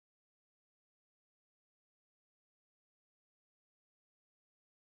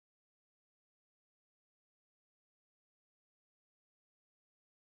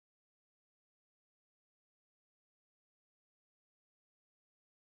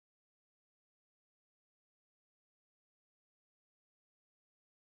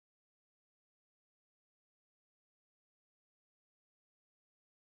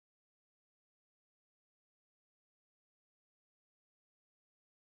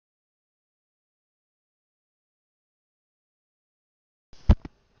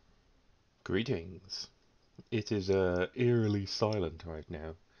Greetings. It is eerily silent right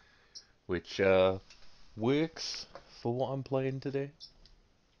now, which works for what I'm playing today.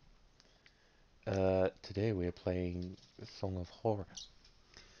 Today we're playing Song of Horror,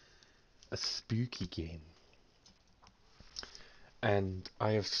 a spooky game. And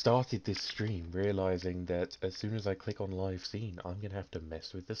I have started this stream realizing that as soon as I click on live scene, I'm gonna have to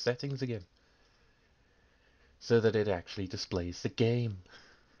mess with the settings again, so that it actually displays the game.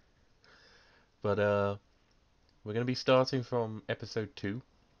 But we're gonna be starting from episode 2,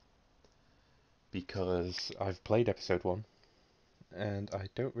 because I've played episode 1, and I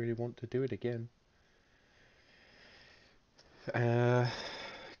don't really want to do it again.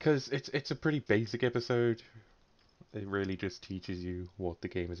 Because it's a pretty basic episode. It really just teaches you what the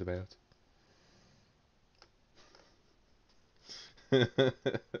game is about.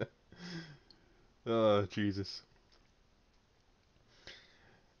 Oh, Jesus.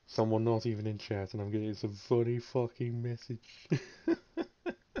 Someone not even in chat and I'm getting some funny fucking message.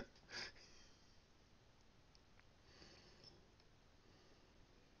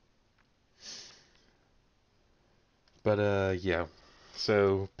 But yeah.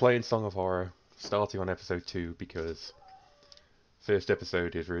 So, playing Song of Horror, starting on episode 2 because first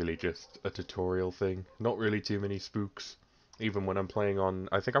episode is really just a tutorial thing. Not really too many spooks. Even when I'm playing on,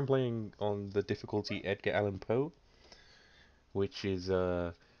 I think I'm playing on the difficulty Edgar Allan Poe, which is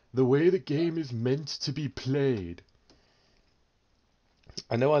the way the game is meant to be played.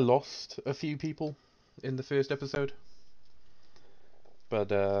 I know I lost a few people in the first episode, but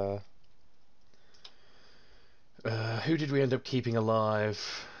who did we end up keeping alive?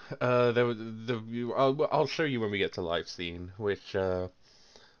 I'll show you when we get to live scene, which I'm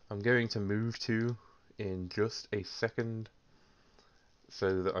going to move to in just a second,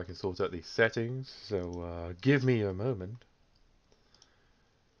 so that I can sort out these settings. So give me a moment,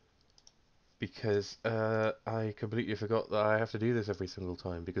 because I completely forgot that I have to do this every single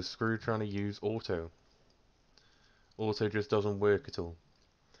time, because screw trying to use auto. Auto just doesn't work at all.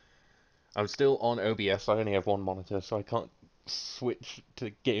 I'm still on OBS, I only have one monitor, so I can't switch to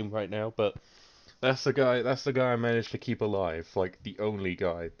game right now, but that's the guy I managed to keep alive, like the only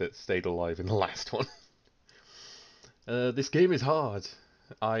guy that stayed alive in the last one. This game is hard.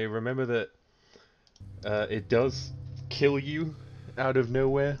 I remember that it does kill you out of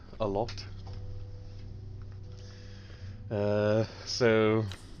nowhere a lot. So,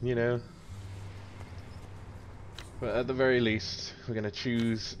 you know, but at the very least, we're going to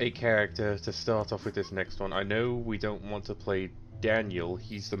choose a character to start off with this next one. I know we don't want to play Daniel,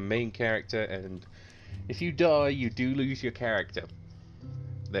 he's the main character, and if you die, you do lose your character.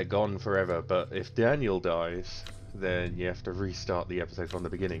 They're gone forever, but if Daniel dies, then you have to restart the episode from the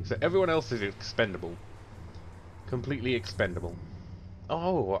beginning. So everyone else is expendable. Completely expendable.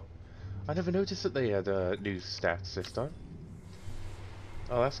 Oh, I never noticed that they had new stats this time.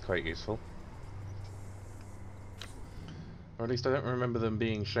 Oh, that's quite useful. Or at least I don't remember them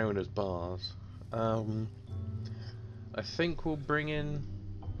being shown as bars. I think we'll bring in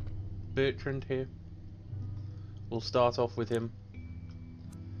Bertrand here. We'll start off with him.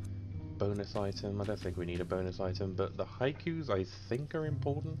 Bonus item. I don't think we need a bonus item, but the haikus I think are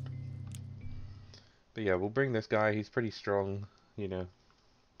important. But yeah, we'll bring this guy. He's pretty strong, you know.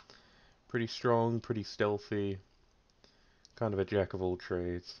 Pretty strong, pretty stealthy. Kind of a jack of all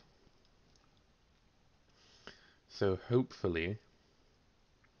trades. So hopefully,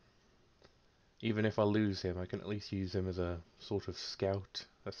 even if I lose him, I can at least use him as a sort of scout.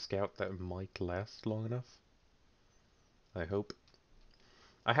 A scout that might last long enough. I hope.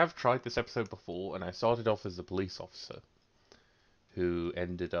 I have tried this episode before, and I started off as a police officer who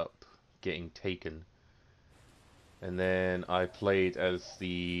ended up getting taken. And then I played as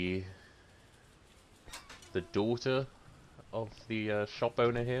the daughter of the shop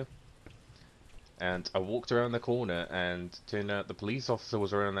owner here. And I walked around the corner, and turned out the police officer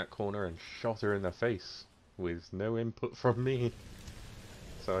was around that corner and shot her in the face with no input from me.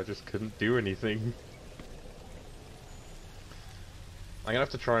 So I just couldn't do anything. I'm gonna have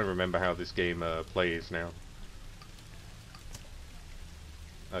to try and remember how this game plays now.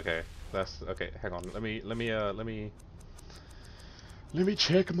 Okay, that's okay. Hang on. Let me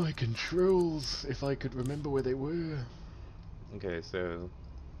check my controls if I could remember where they were. Okay, so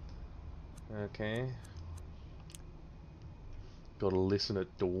okay. Gotta listen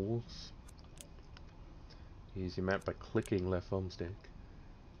at doors. Use your map by clicking left thumbstick.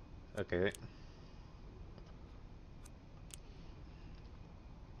 Okay.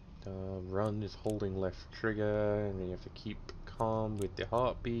 Run is holding left trigger, and then you have to keep calm with the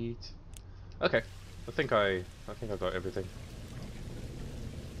heartbeat. Okay, I think I got everything.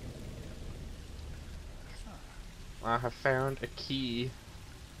 I have found a key.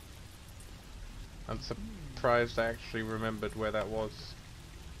 I'm surprised I actually remembered where that was.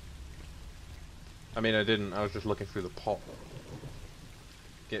 I mean, I didn't. I was just looking through the pot.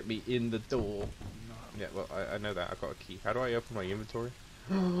 Get me in the door. Yeah, well, I know that. I've got a key. How do I open my inventory?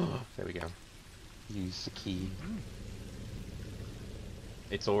 There we go. Use the key.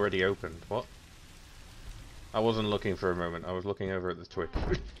 It's already opened. What? I wasn't looking for a moment. I was looking over at the Twitch.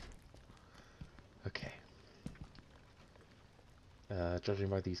 Okay. Judging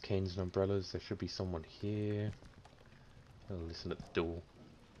by these canes and umbrellas, there should be someone here. I'll listen at the door.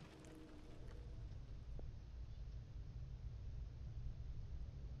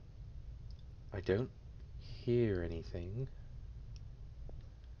 I don't hear anything.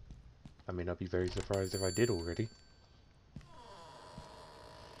 I mean, I'd be very surprised if I did already.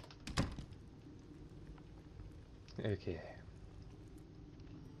 Okay.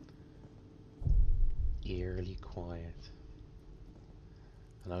 Eerily quiet.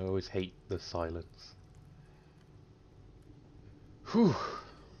 And I always hate the silence. Whew.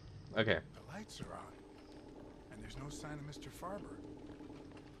 Okay. The lights are on, and there's no sign of Mr. Farber.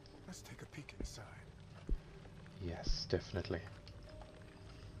 Let's take a peek inside. Yes, definitely.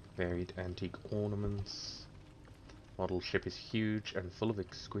 Varied antique ornaments. Model ship is huge and full of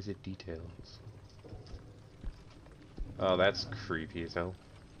exquisite details. Oh, that's creepy as hell.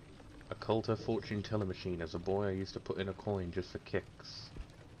 A Coulter fortune teller machine. As a boy, I used to put in a coin just for kicks.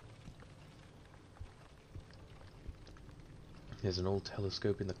 There's an old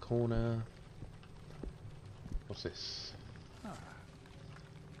telescope in the corner. What's this?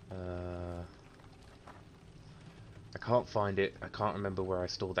 I can't find it. I can't remember where I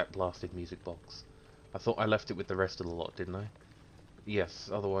stored that blasted music box. I thought I left it with the rest of the lot, didn't I? Yes,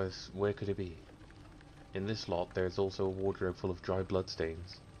 otherwise, where could it be? In this lot, there's also a wardrobe full of dry blood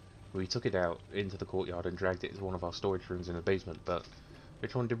stains. We took it out into the courtyard and dragged it to one of our storage rooms in the basement, but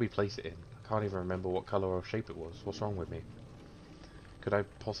which one did we place it in? I can't even remember what colour or shape it was. What's wrong with me? Could I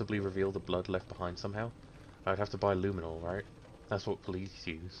possibly reveal the blood left behind somehow? I'd have to buy luminol, right? That's what police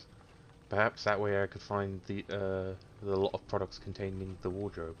use. Perhaps that way I could find the lot of products containing the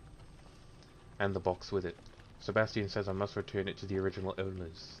wardrobe. And the box with it. Sebastian says I must return it to the original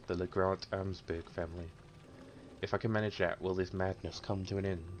owners, the Legrand-Amsberg family. If I can manage that, will this madness come to an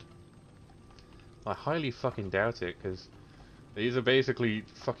end? I highly fucking doubt it, because these are basically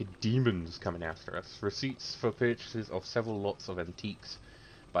fucking demons coming after us. Receipts for purchases of several lots of antiques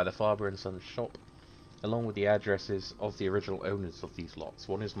by the Farber and Sons shop, along with the addresses of the original owners of these lots.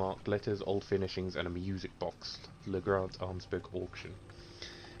 One is marked letters, old finishings, and a music box. Legrand-Amsberg auction.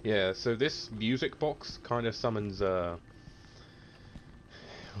 Yeah, so this music box kind of summons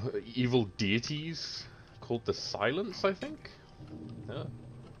evil deities called the Silence, I think? Oh.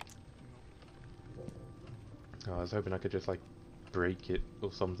 Oh, I was hoping I could just, like, break it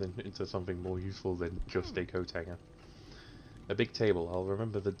or something into something more useful than just a coat hanger. A big table. I'll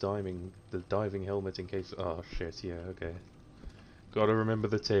remember the diving helmet in case... Oh, shit, yeah, okay. Gotta remember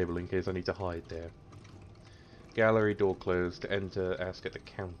the table in case I need to hide there. Gallery door closed. To enter, ask at the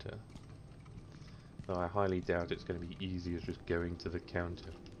counter. Though I highly doubt it's going to be easy as just going to the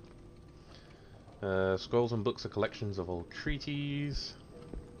counter. Scrolls and books are collections of old treaties.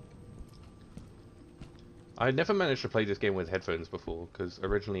 I never managed to play this game with headphones before, because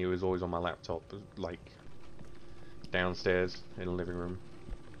originally it was always on my laptop, like, downstairs in the living room,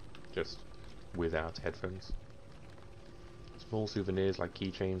 just without headphones. Small souvenirs like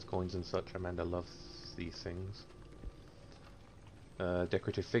keychains, coins and such. Amanda loves these things.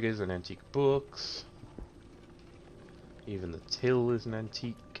 Decorative figures and antique books. Even the till is an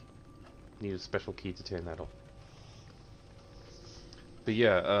antique. Need a special key to turn that off. But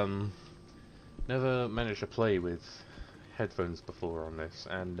yeah, never managed to play with headphones before on this,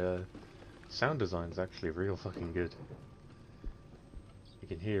 and sound design's actually real fucking good. You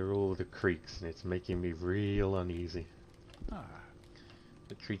can hear all the creaks and it's making me real uneasy.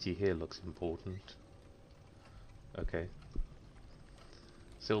 The treaty here looks important. Okay.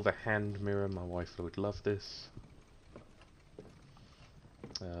 Silver hand mirror, my wife would love this.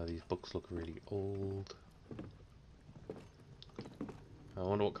 These books look really old. I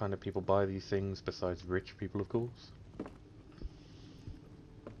wonder what kind of people buy these things besides rich people, of course.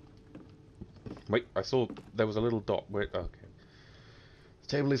 Wait, I saw there was a little dot. Wait, okay. The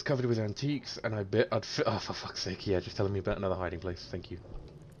table is covered with antiques, and I bet I'd fit. Oh, for fuck's sake, yeah, just telling me about another hiding place. Thank you.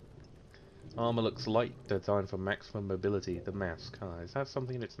 Armor looks light, designed for maximum mobility. The mask. Ah, is that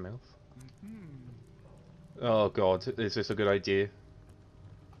something in its mouth? Oh god, is this a good idea?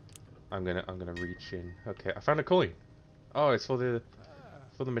 I'm gonna reach in. Okay, I found a coin. Oh, it's for the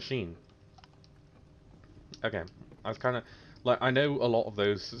machine. Okay. I was kind of like, I know a lot of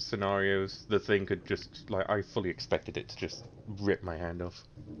those scenarios, the thing could just like, I fully expected it to just rip my hand off.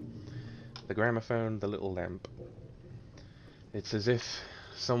 The gramophone, the little lamp. It's as if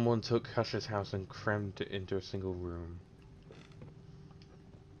someone took Hush's house and crammed it into a single room.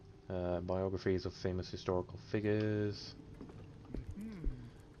 Biographies of famous historical figures.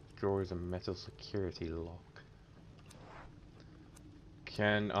 Drawer is a metal security lock.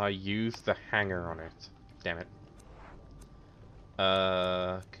 Can I use the hanger on it? Damn it.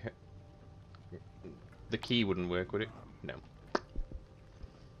 The key wouldn't work, would it? No.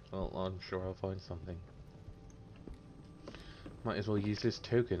 Well, I'm sure I'll find something. Might as well use this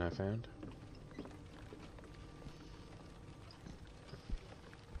token I found.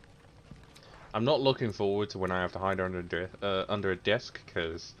 I'm not looking forward to when I have to hide under a desk,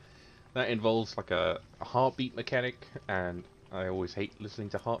 because that involves like a heartbeat mechanic, and I always hate listening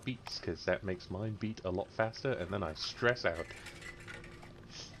to heartbeats, because that makes mine beat a lot faster, and then I stress out.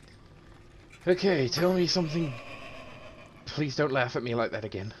 Okay, tell me something. Please don't laugh at me like that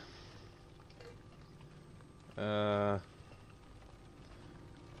again.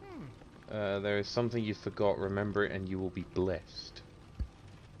 There is something you forgot. Remember it and you will be blessed.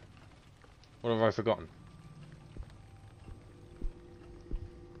 What have I forgotten?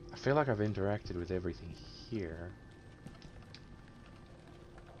 I feel like I've interacted with everything here.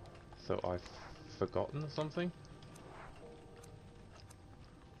 So I've forgotten something?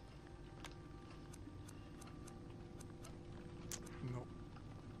 No.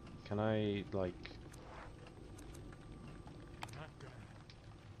 Can I, like... Not gonna.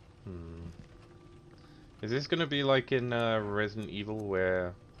 Is this gonna be like in Resident Evil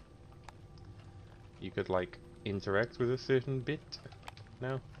where you could like interact with a certain bit?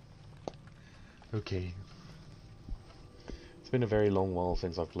 No? Okay. It's been a very long while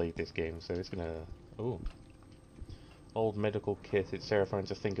since I've played this game, so it's gonna... Oh. Old medical kit. It's terrifying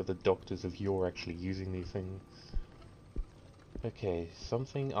to think of the doctors of yore actually using these things. Okay,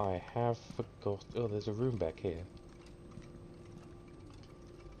 something I have forgot. Oh, there's a room back here.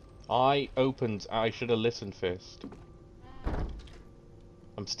 I should have listened first.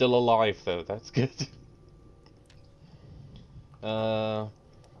 I'm still alive though, that's good.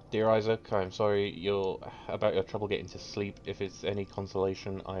 Dear Isaac, I'm sorry about your trouble getting to sleep. If it's any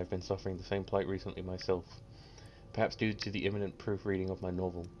consolation, I have been suffering the same plight recently myself. Perhaps due to the imminent proofreading of my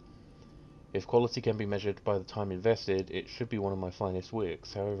novel. If quality can be measured by the time invested, it should be one of my finest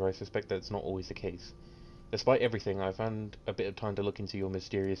works. However, I suspect that's not always the case. Despite everything, I found a bit of time to look into your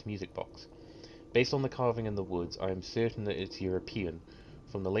mysterious music box. Based on the carving in the woods, I am certain that it's European,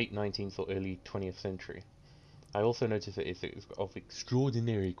 from the late 19th or early 20th century. I also noticed that it's of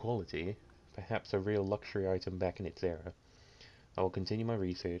extraordinary quality, perhaps a real luxury item back in its era. I will continue my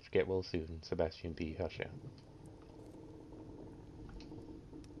research. Get well soon, Sebastian P. Husher.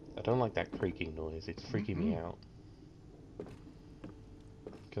 I don't like that creaking noise, it's freaking me out.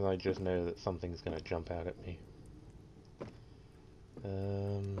 Because I just know that something's going to jump out at me.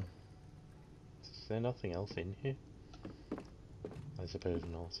 Is there nothing else in here? I suppose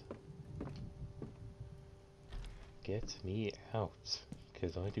not. Get me out,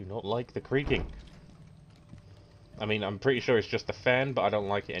 because I do not like the creaking. I mean, I'm pretty sure it's just the fan, but I don't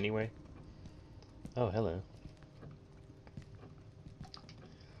like it anyway. Oh, hello.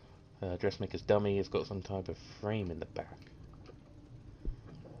 Dressmaker's dummy has got some type of frame in the back.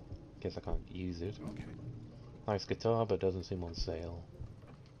 Guess I can't use it. Okay. Nice guitar, but doesn't seem on sale.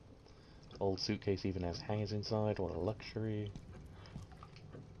 Old suitcase even has hangers inside. What a luxury.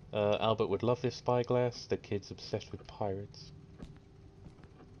 Albert would love this spyglass. The kid's obsessed with pirates.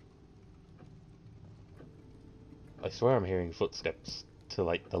 I swear I'm hearing footsteps to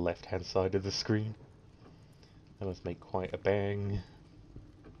like the left-hand side of the screen. That must make quite a bang.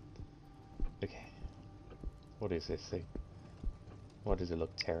 Okay. What is this thing? Why does it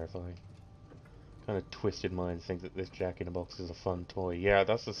look terrifying? Kind of twisted mind think that this Jack-in-a-Box is a fun toy. Yeah,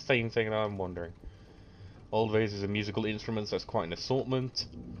 that's the same thing that I'm wondering. Old vases of musical instruments, that's quite an assortment.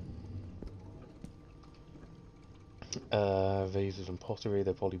 Vases and pottery,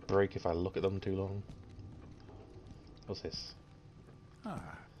 they'll probably break if I look at them too long. What's this?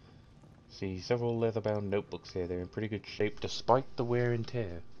 See, several leather-bound notebooks here. They're in pretty good shape despite the wear and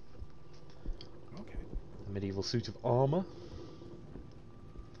tear. Okay. A medieval suit of armor.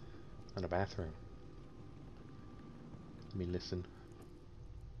 And a bathroom. Let me listen.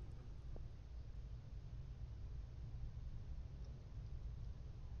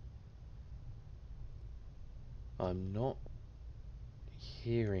 I'm not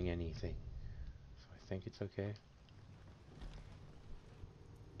hearing anything, so I think it's okay.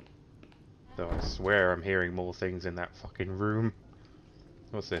 Though I swear I'm hearing more things in that fucking room.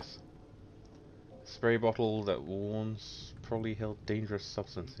 What's this? Spray bottle that once probably held dangerous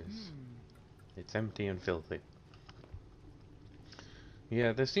substances. It's empty and filthy.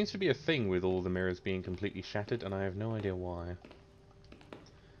 Yeah, there seems to be a thing with all the mirrors being completely shattered, and I have no idea why.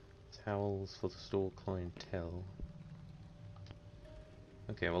 Towels for the store clientele.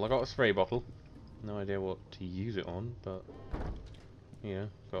 Okay, well I got a spray bottle. No idea what to use it on, but yeah,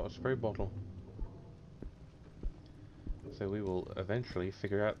 got a spray bottle. So we will eventually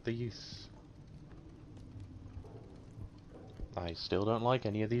figure out the use. I still don't like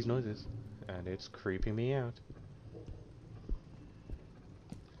any of these noises, and it's creeping me out.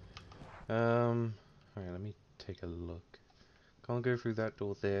 Alright, let me take a look. Can't go through that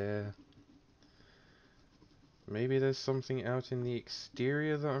door there. Maybe there's something out in the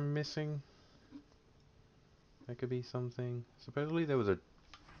exterior that I'm missing? That could be something. Supposedly there was a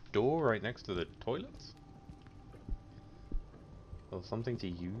door right next to the toilets? Or something to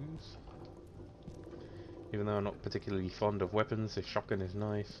use? Even though I'm not particularly fond of weapons, this shotgun is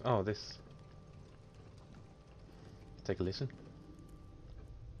nice. Oh, this. Take a listen.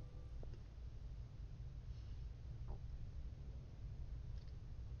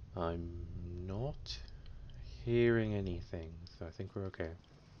 I'm not hearing anything, so I think we're okay.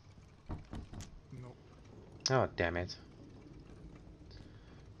 Nope. Oh, damn it.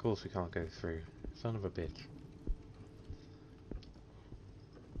 Of course we can't go through. Son of a bitch.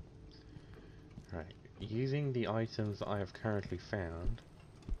 Right. Using the items that I have currently found.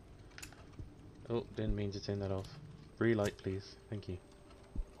 Oh, didn't mean to turn that off. Relight, please. Thank you.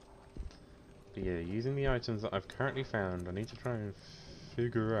 But yeah, using the items that I've currently found, I need to try and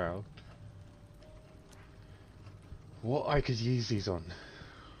figure out what I could use these on.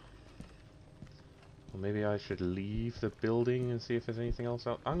 Or maybe I should leave the building and see if there's anything else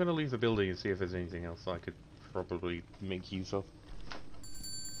out. I'm gonna leave the building and see if there's anything else I could probably make use of.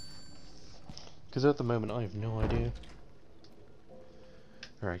 Because at the moment I have no idea.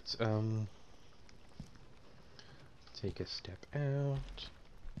 Right, take a step out.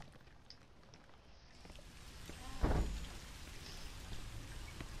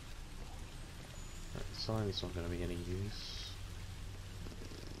 Right, sign's not gonna be any use.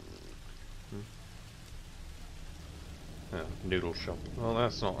 Oh, noodle shop. Well,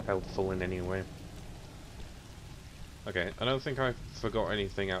 that's not helpful in any way. Okay, I don't think I forgot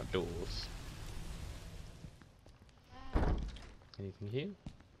anything outdoors. Anything here?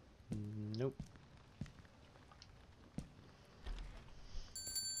 Nope.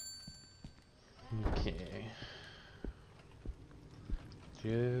 Okay.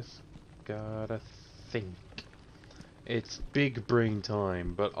 Just gotta think. It's big brain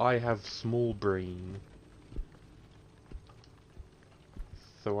time, but I have small brain.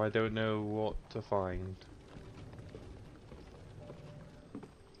 So I don't know what to find.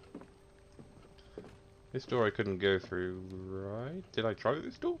 This door I couldn't go through, right? Did I try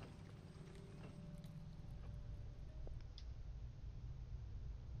this door?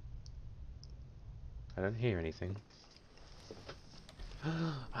 I don't hear anything.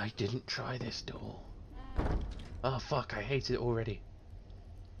 I didn't try this door. Oh fuck, I hate it already.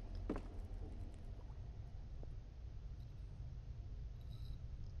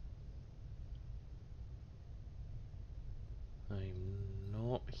 I'm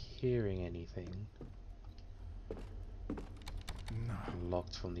not hearing anything. No.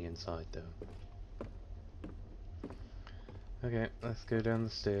 Locked from the inside though. Okay, let's go down the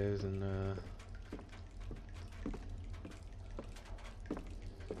stairs and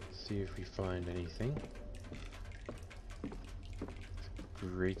see if we find anything.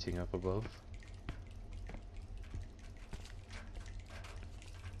 Grating up above.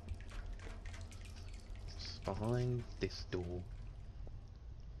 It's behind this door.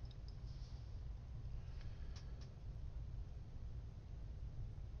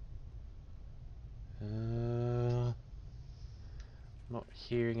 Not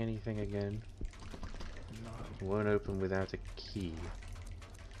hearing anything again. No. Won't open without a key.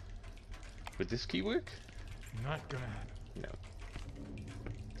 Would this key work? Not gonna happen. No.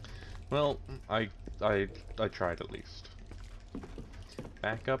 Well, I tried at least.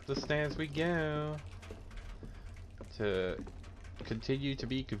 Back up the stairs we go. To continue to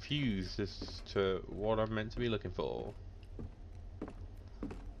be confused as to what I'm meant to be looking for.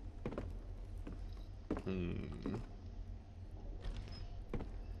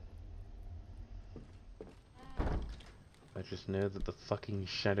 I just know that the fucking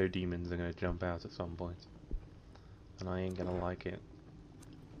shadow demons are gonna jump out at some point. And I ain't gonna like it.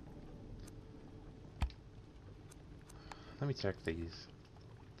 Let me check these.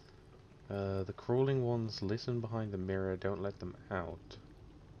 The crawling ones listen behind the mirror, don't let them out.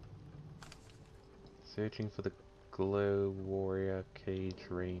 Searching for the glow warrior, cage,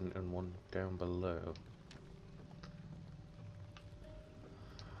 rain, and one down below.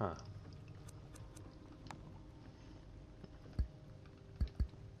 Huh.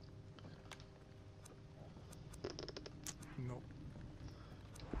 Nope.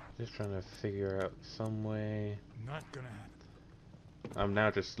 Just trying to figure out some way. Not gonna happen. I'm now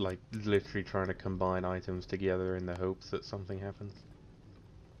just like literally trying to combine items together in the hopes that something happens.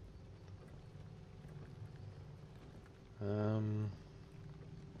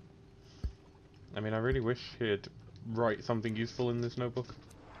 I mean, I really wish he'd write something useful in this notebook.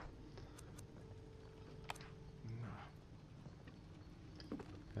 No.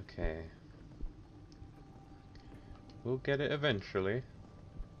 Okay. We'll get it eventually.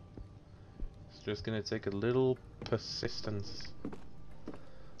 It's just gonna take a little persistence.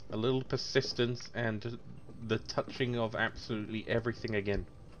 A little persistence and the touching of absolutely everything again.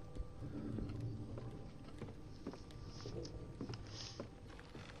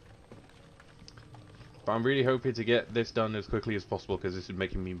 But I'm really hoping to get this done as quickly as possible because this is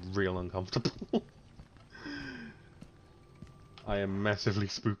making me real uncomfortable. I am massively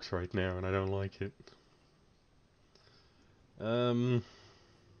spooked right now and I don't like it.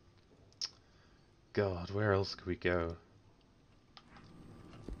 God, where else could we go?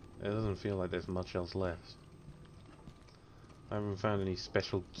 It doesn't feel like there's much else left. I haven't found any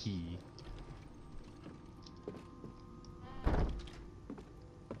special key.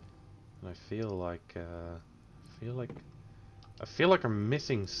 And I feel like I'm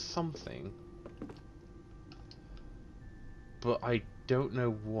missing something. But I don't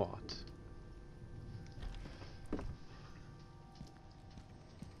know what.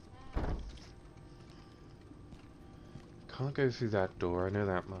 Can't go through that door, I know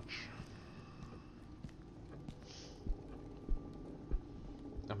that much.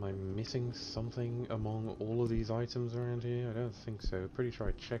 Am I missing something among all of these items around here? I don't think so. Pretty sure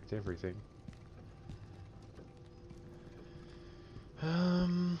I checked everything.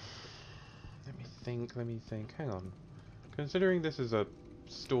 Let me think. Hang on. Considering this is a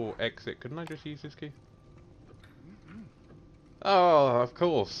store exit, couldn't I just use this key? Oh, of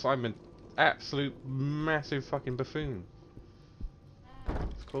course. I'm an absolute massive fucking buffoon.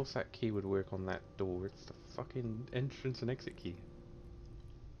 Of course that key would work on that door. It's the fucking entrance and exit key.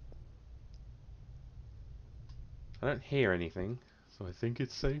 I don't hear anything, so I think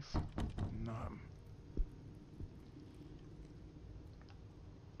it's safe. No.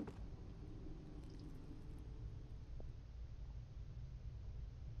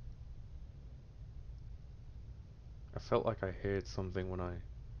 I felt like I heard something when I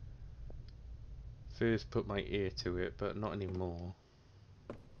first put my ear to it, but not anymore.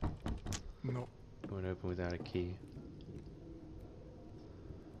 Nope. It won't open without a key.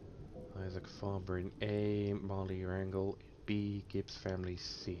 Isaac Farber in A, Marley Wrangle in B, Gibbs family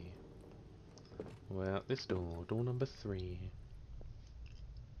C. Well, this door, door number 3.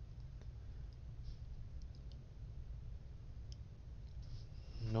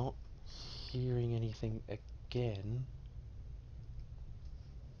 Not hearing anything again.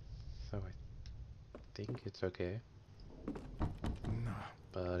 So I think it's okay. No.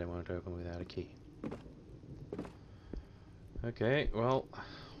 But it won't open without a key. Okay, well.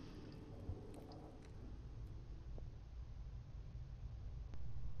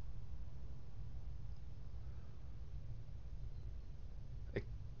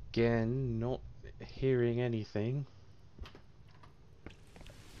 Again, not hearing anything.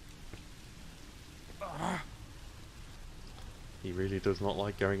 He really does not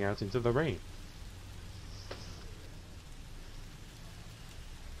like going out into the rain.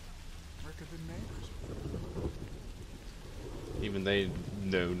 Where could the neighbors be? Even they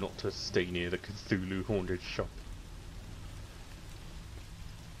know not to stay near the Cthulhu haunted shop.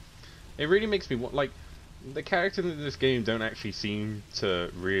 It really makes me want, like, the characters in this game don't actually seem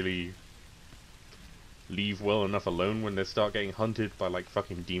to really leave well enough alone when they start getting hunted by like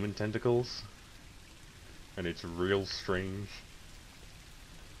fucking demon tentacles. And it's real strange.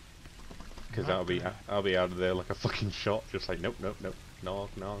 Because I'll be out of there like a fucking shot, just like nope, nope, nope, no,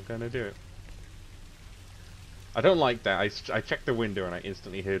 I'm gonna do it. I don't like that. I checked the window and I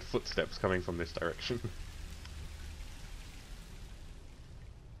instantly heard footsteps coming from this direction.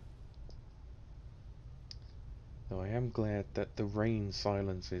 Though I am glad that the rain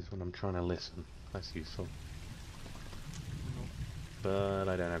silences when I'm trying to listen. That's useful. But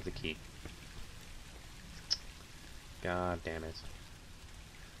I don't have the key. God damn it.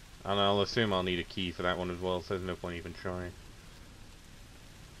 And I'll assume I'll need a key for that one as well, so there's no point even trying.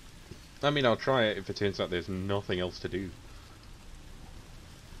 I mean, I'll try it if it turns out there's nothing else to do.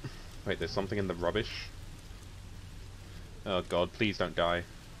 Wait, there's something in the rubbish? Oh god, please don't die.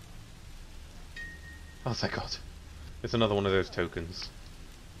 Oh thank god. It's another one of those tokens.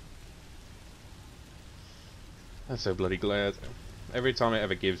 I'm so bloody glad. Every time it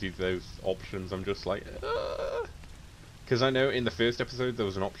ever gives you those options, I'm just like, because I know in the first episode there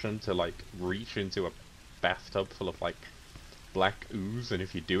was an option to like reach into a bathtub full of like black ooze, and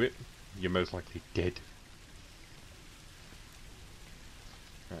if you do it, you're most likely dead.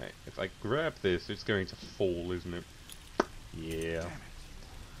 Right, if I grab this, it's going to fall, isn't it? Yeah. Damn it.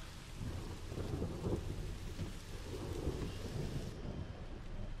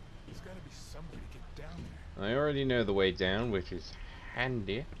 There's gotta be some way to get down there. I already know the way down, which is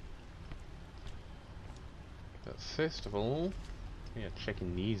handy. But first of all, yeah,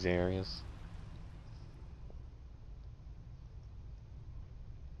 checking these areas.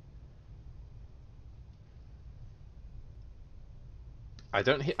 I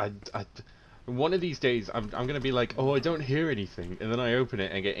don't hear. One of these days, I'm gonna be like, oh, I don't hear anything, and then I open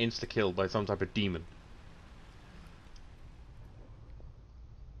it and get insta killed by some type of demon.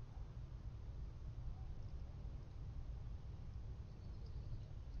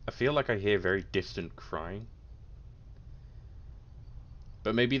 I feel like I hear very distant crying,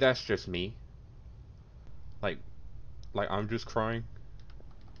 but maybe that's just me. Like, I'm just crying,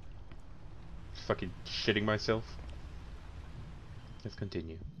 just fucking shitting myself. Let's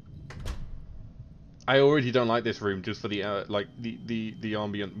continue. I already don't like this room just for the like the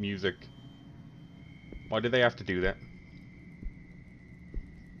ambient music. Why do they have to do that?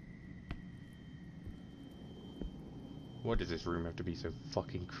 Why does this room have to be so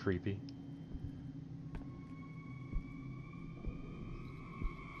fucking creepy?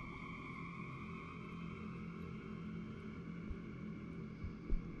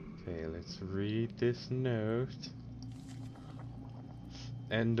 Okay, let's read this note.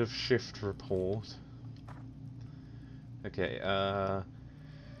 End of shift report. Okay,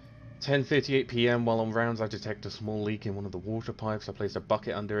 10:38 p.m. While on rounds, I detect a small leak in one of the water pipes. I placed a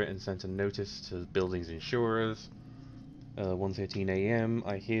bucket under it and sent a notice to the building's insurers. 1:13 a.m.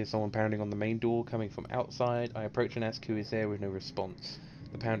 I hear someone pounding on the main door coming from outside. I approach and ask who is there with no response.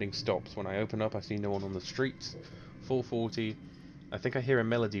 The pounding stops. When I open up, I see no one on the streets. 4:40. I think I hear a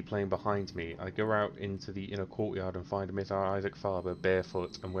melody playing behind me. I go out into the inner courtyard and find Mr. Isaac Farber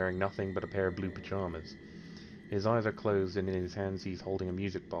barefoot and wearing nothing but a pair of blue pajamas. His eyes are closed and in his hands he's holding a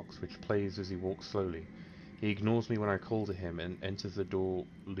music box which plays as he walks slowly. He ignores me when I call to him and enters the door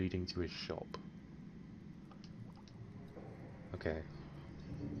leading to his shop. Okay.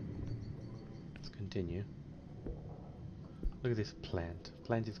 Let's continue. Look at this plant.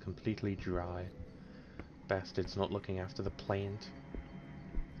 Plant is completely dry. Bastard's not looking after the plant.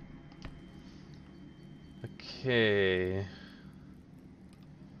 Okay.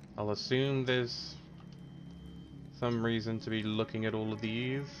 I'll assume there's some reason to be looking at all of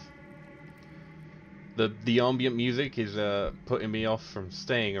these. The ambient music is putting me off from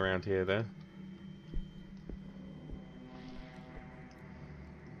staying around here though.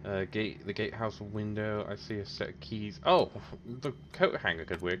 The gatehouse window, I see a set of keys. Oh, the coat hanger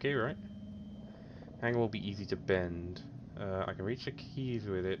could work here, right? Hanger will be easy to bend. I can reach the keys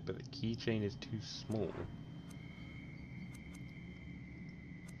with it, but the keychain is too small.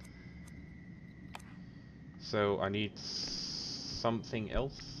 So I need something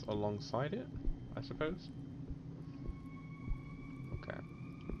else alongside it, I suppose. Okay.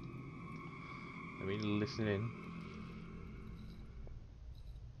 Let me listen in.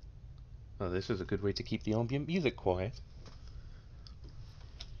 Oh, this is a good way to keep the ambient music quiet.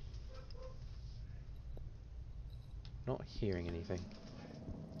 Not hearing anything.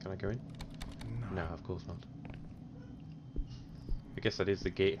 Can I go in? No. No, of course not. I guess that is the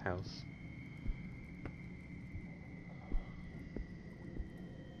gatehouse.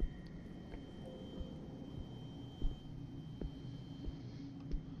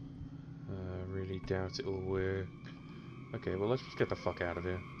 Really doubt it will work. Okay, well let's just get the fuck out of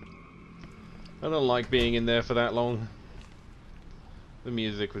here. I don't like being in there for that long. The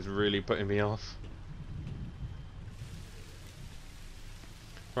music was really putting me off.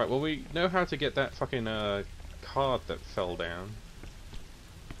 Right, well we know how to get that fucking card that fell down.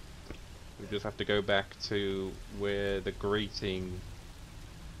 We just have to go back to where the grating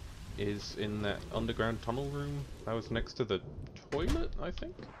is in that underground tunnel room. That was next to the toilet, I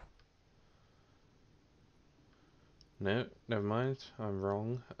think? No, never mind. I'm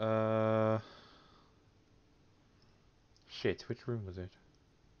wrong. Shit, which room was it?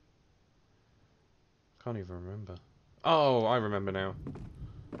 Can't even remember. Oh, I remember now.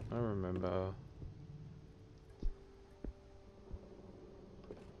 I remember.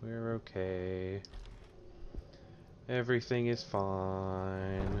 We're okay. Everything is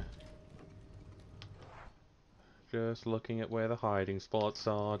fine. Just looking at where the hiding spots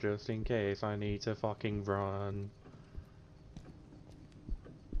are, just in case I need to fucking run.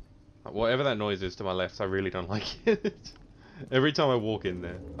 Whatever that noise is to my left, I really don't like it. Every time I walk in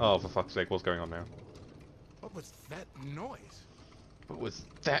there. Oh, for fuck's sake, what's going on now? What was that noise? What was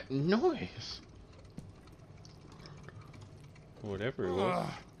that noise? Whatever it was,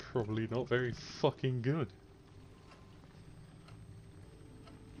 probably not very fucking good.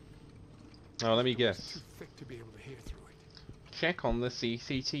 Oh, let me guess. Too thick to be able to hear through it. Check on the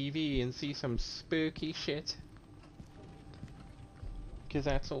CCTV and see some spooky shit. Because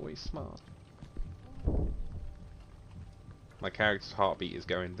that's always smart. My character's heartbeat is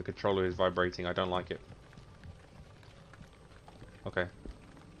going. The controller is vibrating. I don't like it. Okay.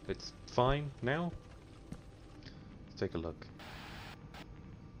 It's fine now. Let's take a look.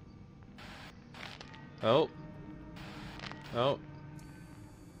 Oh. Oh.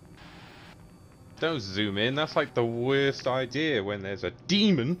 Don't zoom in. That's like the worst idea when there's a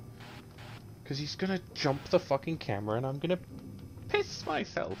demon. Because he's gonna jump the fucking camera and I'm gonna piss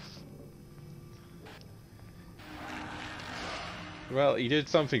myself. Well, he did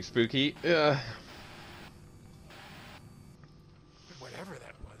something spooky. Whatever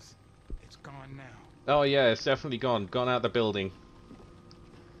that was, it's gone now. Oh yeah, it's definitely gone. Gone out the building.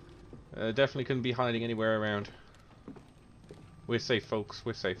 Definitely couldn't be hiding anywhere around. We're safe, folks.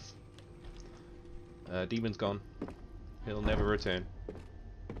 We're safe. Demon's gone. He'll never return.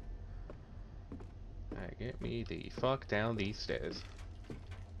 Alright, get me the fuck down these stairs.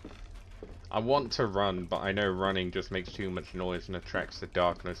 I want to run, but I know running just makes too much noise and attracts the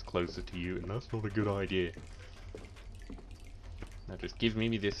darkness closer to you, and that's not a good idea. Now just give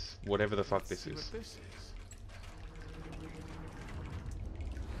me this, whatever the fuck this is.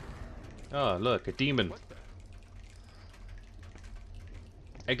 Oh, look, a demon.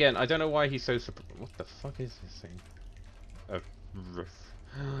 Again, I don't know why he's so surprised. What the fuck is this thing? A roof.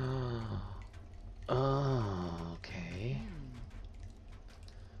 Oh, okay.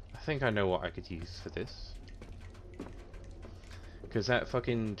 I think I know what I could use for this. Because that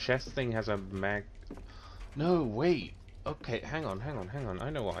fucking chest thing has a mag... No, wait! Okay, hang on.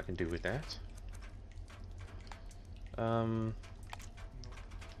 I know what I can do with that. No,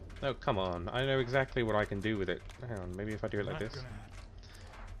 come on. I know exactly what I can do with it. Hang on, maybe if I do it like this.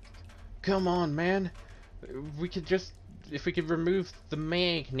 Come on, man! We could just... If we could remove the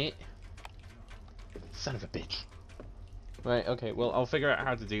magnet... Son of a bitch. Right, okay, well, I'll figure out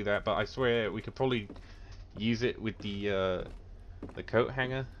how to do that, but I swear we could probably use it with the coat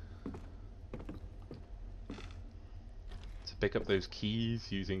hanger. To pick up those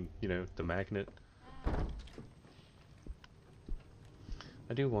keys using, you know, the magnet.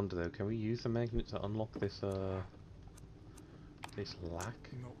 I do wonder though, can we use the magnet to unlock this, this lock?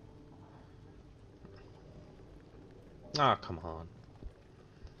 No. Ah, come on.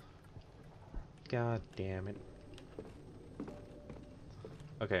 God damn it.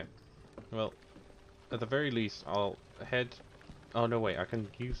 Okay, well, at the very least, I'll head... Oh, no, wait, I can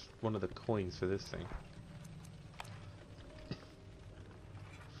use one of the coins for this thing.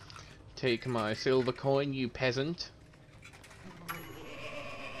 Take my silver coin, you peasant.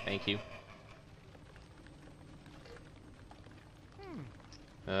 Thank you.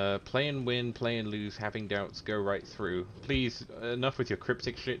 Play and win, play and lose, having doubts, go right through. Please, enough with your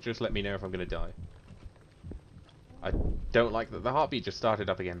cryptic shit, just let me know if I'm gonna die. I don't like that the heartbeat just started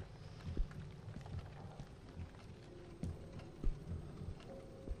up again.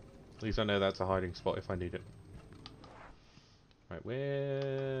 At least I know that's a hiding spot if I need it. Right,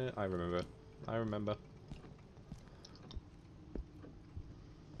 where... I remember.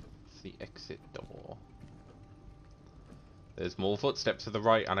 It's the exit door. There's more footsteps to the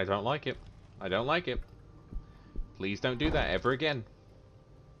right, and I don't like it. I don't like it. Please don't do that ever again.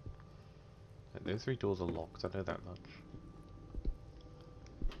 Those 3 doors are locked, I know that much.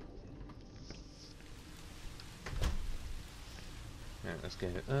 Alright, let's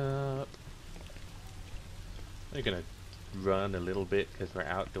get it up. We're gonna run a little bit because we're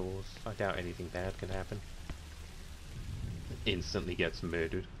outdoors. I doubt anything bad can happen. Instantly gets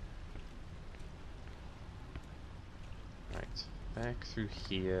murdered. Right, back through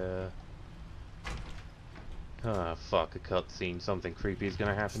here. Ah, fuck, a cutscene. Something creepy is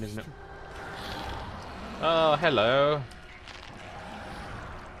gonna happen, isn't it? Oh, hello.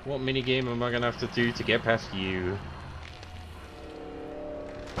 What minigame am I gonna have to do to get past you?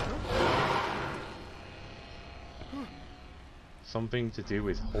 Something to do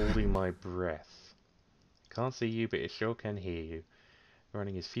with holding my breath. Can't see you, but it sure can hear you.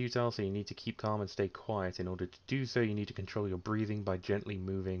 Running is futile, so you need to keep calm and stay quiet. In order to do so, you need to control your breathing by gently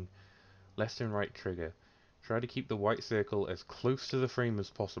moving left and right trigger. Try to keep the white circle as close to the frame as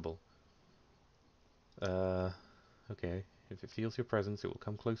possible. Okay. If it feels your presence, it will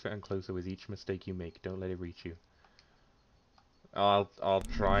come closer and closer with each mistake you make. Don't let it reach you. I'll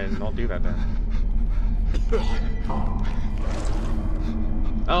try and not do that then.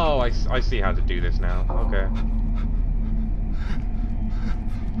 Oh, I see how to do this now. Okay.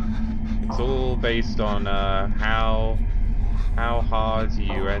 It's all based on how hard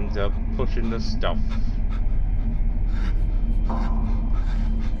you end up pushing the stuff.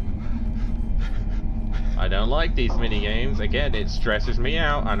 I don't like these mini games. Again, it stresses me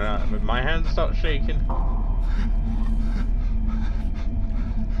out, and my hands start shaking.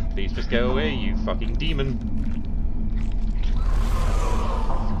 Please just go away, you fucking demon.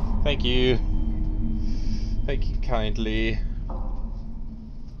 Thank you. Thank you kindly.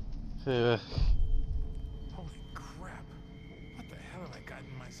 Holy crap. What the hell have I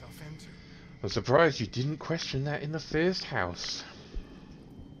gotten myself into? I'm surprised you didn't question that in the first house.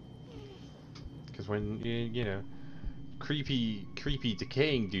 Because when, you know, creepy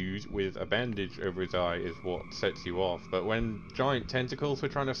decaying dude with a bandage over his eye is what sets you off. But when giant tentacles were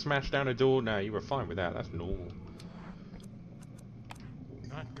trying to smash down a door, nah, you were fine with that. That's normal.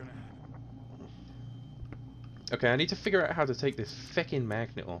 Not gonna happen. Okay, I need to figure out how to take this feckin'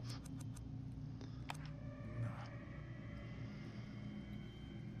 magnet off. No.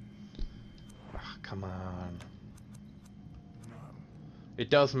 Ah, come on. No. It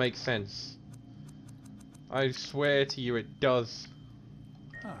does make sense. I swear to you it does.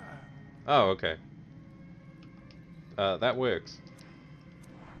 Ah. Oh, okay. That works.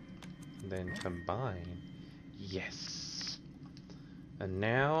 And then combine. Yes. And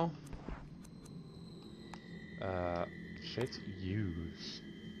now... shit, use.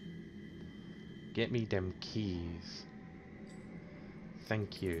 Get me them keys.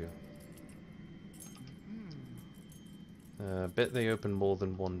 Thank you. Bet they open more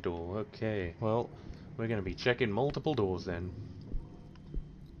than one door. Okay, well, we're gonna be checking multiple doors then.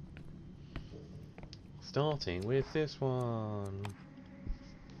 Starting with this one.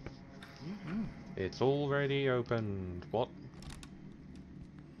 It's already opened. What?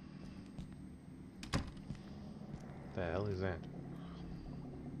 The hell is that?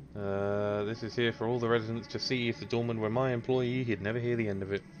 This is here for all the residents to see. If the doorman were my employee, he'd never hear the end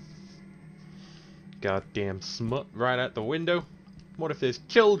of it. Goddamn smut right out the window. What if there's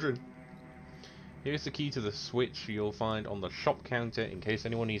children? Here's the key to the switch you'll find on the shop counter in case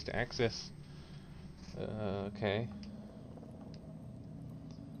anyone needs to access. Okay.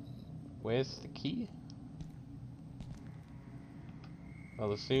 Where's the key?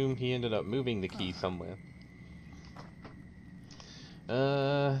 I'll assume he ended up moving the key somewhere.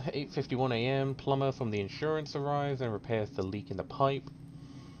 8:51 AM, plumber from the insurance arrives and repairs the leak in the pipe.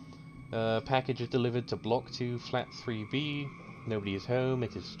 Package is delivered to Block 2, Flat 3B. Nobody is home.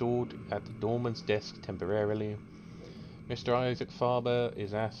 It is stored at the doorman's desk temporarily. Mr. Isaac Farber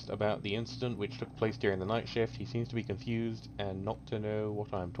is asked about the incident which took place during the night shift. He seems to be confused and not to know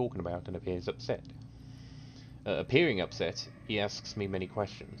what I am talking about and appears upset. Appearing upset, he asks me many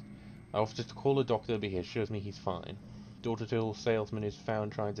questions. I offer to call a doctor, but he assures me he's fine. Door-to-door salesman is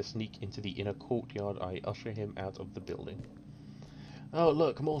found trying to sneak into the inner courtyard. I usher him out of the building. Oh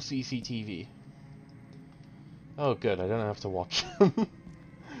look, more CCTV. Oh good, I don't have to watch.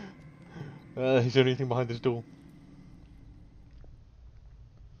 Is there anything behind this door?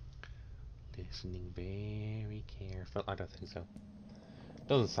 Listening very careful. I don't think so.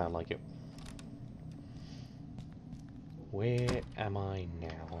 Doesn't sound like it. Where am I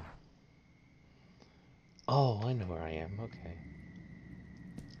now? Oh, I know where I am. Okay.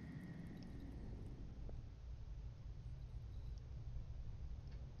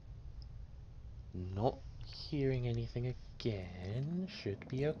 Not hearing anything again. Should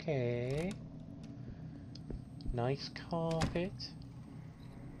be okay. Nice carpet.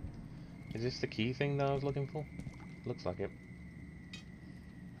 Is this the key thing that I was looking for? Looks like it.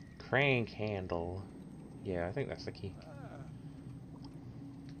 Crank handle. Yeah, I think that's the key.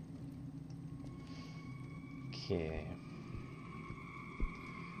 Okay.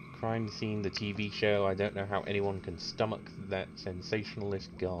 Crime Scene, the TV show. I don't know how anyone can stomach that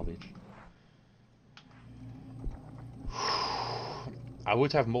sensationalist garbage. I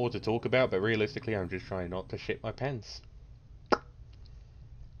would have more to talk about, but realistically I'm just trying not to shit my pants.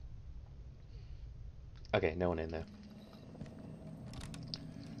 Okay, no one in there.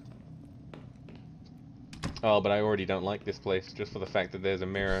 Oh, but I already don't like this place just for the fact that there's a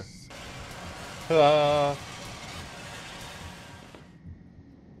mirror. Son Ah!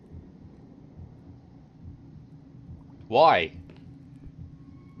 Why?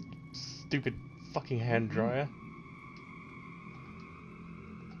 Stupid fucking hand dryer.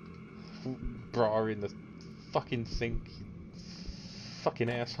 Bra in the fucking sink. You fucking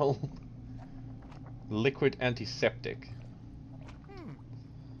asshole. Liquid antiseptic.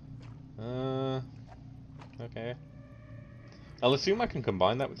 Okay. I'll assume I can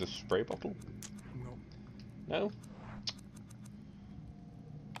combine that with a spray bottle. No, No?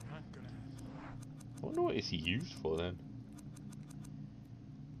 not gonna happen. I wonder what it's used for then.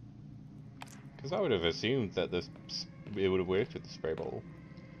 Because I would have assumed that it would have worked with the spray bottle.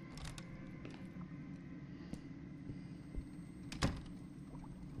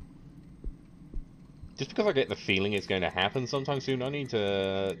 Just because I get the feeling it's going to happen sometime soon, I need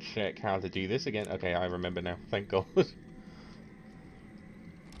to check how to do this again. Okay, I remember now. Thank God.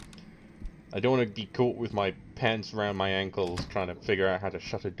 I don't want to be caught with my pants around my ankles trying to figure out how to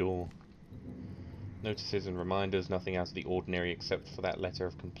shut a door. Notices and reminders, nothing out of the ordinary except for that letter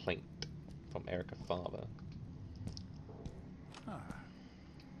of complaint from Erica Farber. Ah,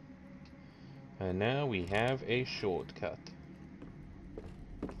 And now we have a shortcut.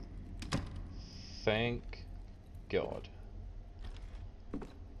 Thank God.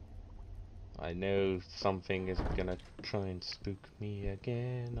 I know something is gonna try and spook me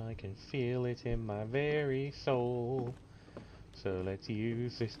again. I can feel it in my very soul. So let's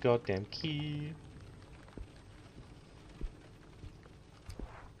use this goddamn key.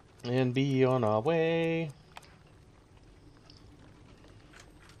 And be on our way.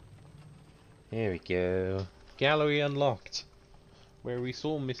 There we go. Gallery unlocked. Where we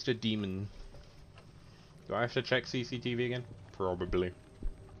saw Mr. Demon. Do I have to check CCTV again? Probably.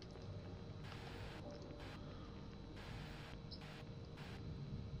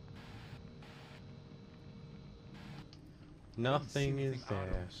 I didn't see Nothing is anything odd on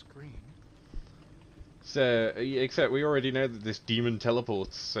there. the screen. So, except we already know that this demon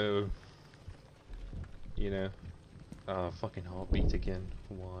teleports, so... You know. Oh, fucking heartbeat again.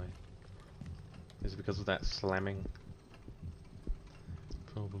 Why? Is it because of that slamming?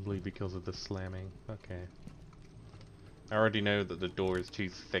 Probably because of the slamming. Okay. I already know that the door is too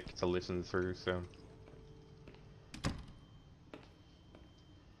thick to listen through, so...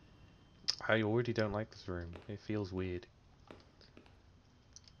 I already don't like this room. It feels weird.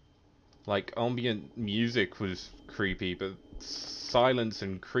 Like, ambient music was creepy, but silence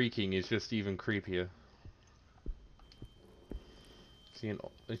and creaking is just even creepier. See,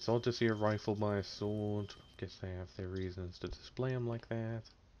 it's odd to see a rifle by a sword. Guess they have their reasons to display them like that.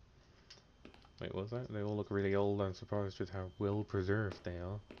 Wait, what's that? They all look really old. I'm surprised with how well preserved they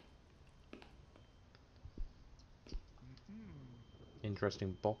are.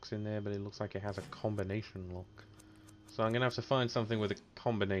 Interesting box in there, but it looks like it has a combination lock. So I'm gonna have to find something with a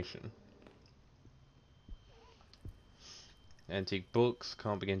combination. Antique books.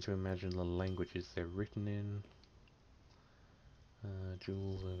 Can't begin to imagine the languages they're written in.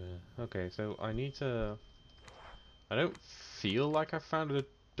 Jewels over. Okay, so I need to... I don't feel like I found a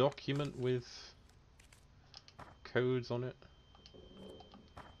document with codes on it.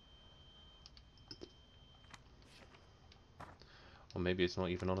 Or maybe it's not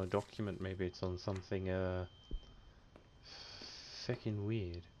even on a document, maybe it's on something, fucking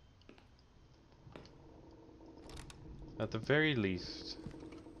weird. At the very least,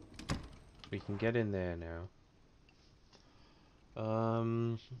 we can get in there now.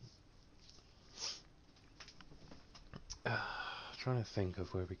 Trying to think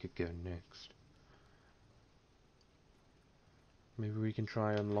of where we could go next. Maybe we can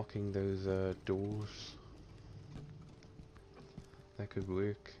try unlocking those, doors. That could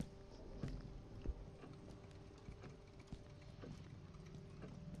work.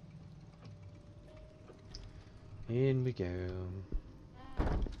 In we go.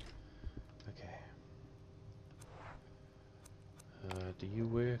 Okay. Do you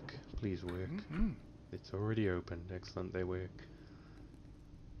work? Please work. It's already opened. Excellent, they work.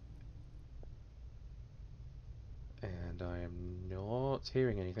 And I am not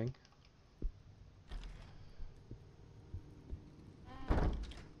hearing anything.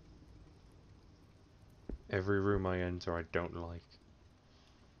 Every room I enter I don't like.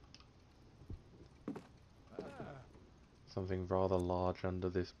 Something rather large under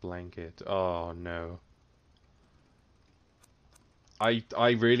this blanket. Oh no. I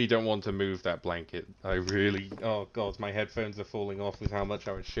really don't want to move that blanket. I really... Oh god, my headphones are falling off with how much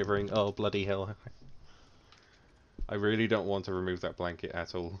I was shivering. Oh bloody hell. I really don't want to remove that blanket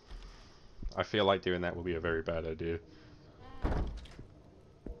at all. I feel like doing that will be a very bad idea.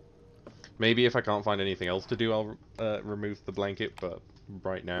 Maybe if I can't find anything else to do, I'll remove the blanket, but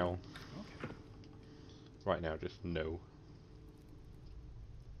right now, Okay. just no.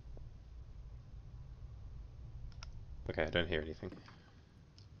 Okay, I don't hear anything.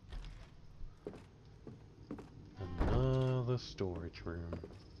 Another storage room.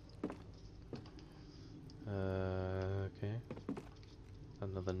 Okay.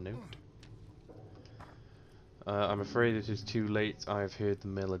 Another note. I'm afraid it is too late. I have heard the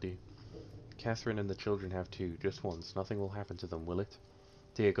melody. Catherine and the children have too, just once. Nothing will happen to them, will it?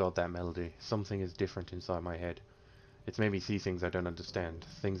 Dear God, that melody. Something is different inside my head. It's made me see things I don't understand,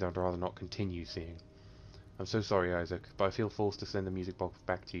 things I'd rather not continue seeing. I'm so sorry, Isaac, but I feel forced to send the music box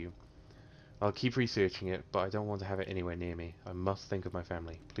back to you. I'll keep researching it, but I don't want to have it anywhere near me. I must think of my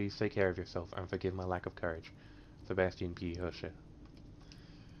family. Please take care of yourself and forgive my lack of courage. Sebastian P. Herscher.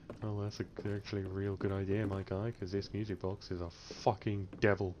 Well, that's actually a real good idea, my guy, because this music box is a fucking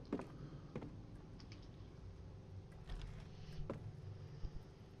devil.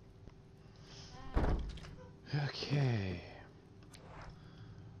 Okay.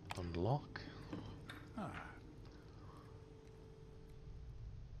 Unlock. Ah,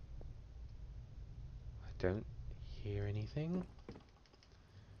 I don't hear anything.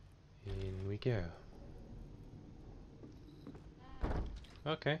 In we go.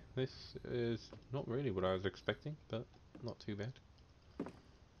 Okay, this is not really what I was expecting, but not too bad.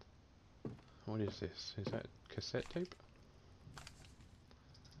 What is this? Is that cassette tape?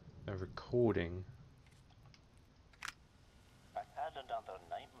 A recording. I had another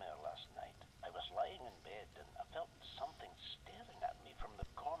nightmare last night. I was lying in bed and I felt something staring at me from the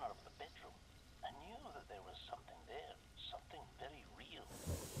corner of the bedroom. I knew that there was something there, something very real.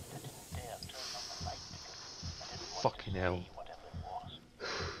 But I didn't dare turn on the light because I didn't want Fucking to hell. see whatever it was.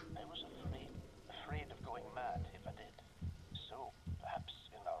 I was afraid of going mad if I did. So, perhaps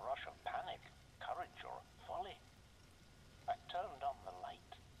in a rush of panic, courage or folly, I turned on the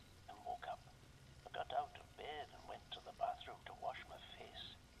light and woke up. I got out of bed and went to the bathroom to wash my face,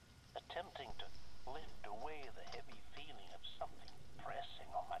 attempting to lift away the heavy feeling of something pressing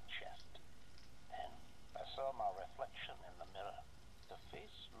on my chest. Then I saw my reflection in the mirror. The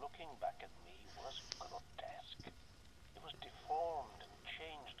face looking back at me was grotesque. It was deformed and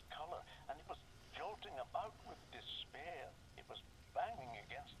changed color, and it was jolting about with despair. It was banging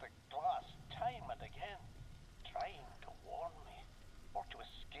against the glass time and again, trying to warn me, or to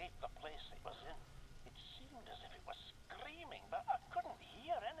escape the place it was in. It seemed as if it was screaming, but I couldn't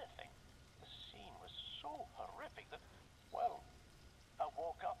hear anything. The scene was so horrific that, well, I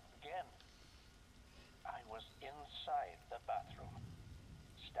woke up again. I was inside the bathroom,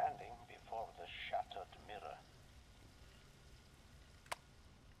 standing before the shattered mirror.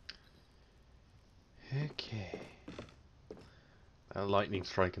 Okay. That lightning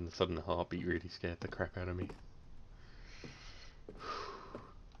strike and the sudden heartbeat really scared the crap out of me.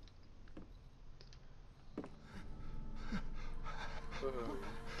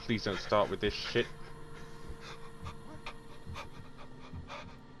 Please don't start with this shit.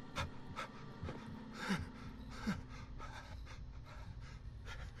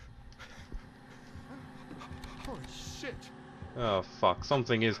 holy shit! Oh fuck,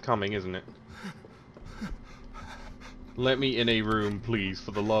 something is coming, isn't it? Let me in a room, please,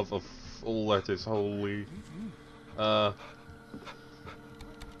 for the love of all that is holy. Not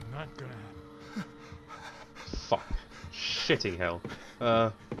gonna happen. Fuck. Shitting hell.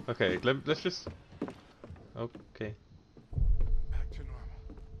 Okay, let's just... Okay. Back to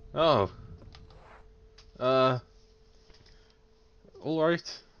normal. Oh.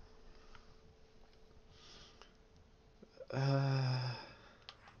 Alright.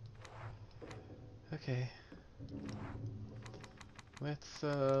 Okay. Let's,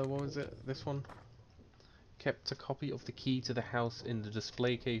 what was it? This one? Kept a copy of the key to the house in the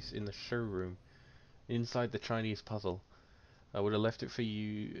display case in the showroom, inside the Chinese puzzle. I would have left it for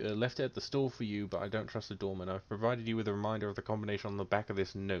you, left it at the store for you, but I don't trust the doorman. I've provided you with a reminder of the combination on the back of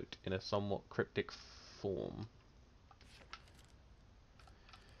this note in a somewhat cryptic form.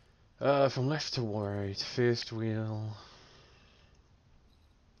 From left to right, first wheel.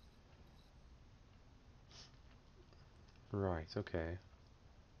 Right, okay.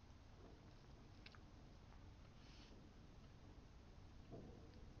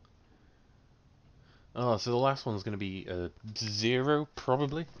 Oh, so the last one's going to be 0,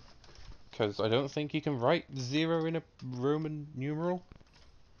 probably. Because I don't think you can write 0 in a Roman numeral.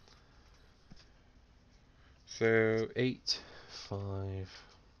 So, 8, 5...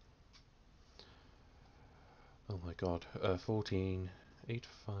 Oh my god, 14, 8,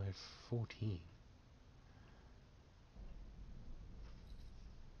 5, 14.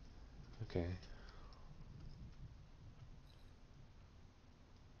 Okay.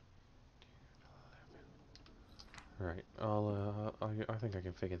 Right, I think I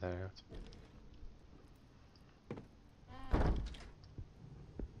can figure that out.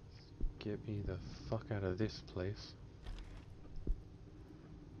 Get me the fuck out of this place.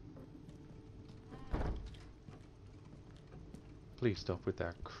 Please stop with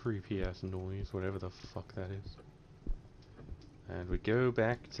that creepy ass noise, whatever the fuck that is. And we go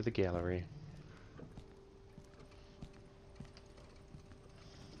back to the gallery.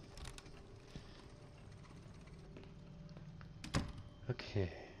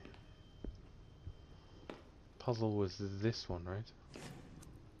 Okay. Puzzle was this one, right?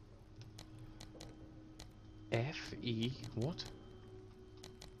 F, E, what?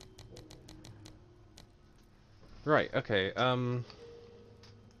 Right, okay,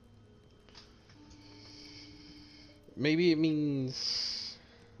 maybe it means...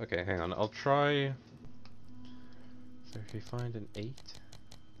 Okay, hang on, I'll try... So if you find an 8...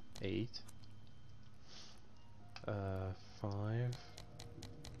 8... 5...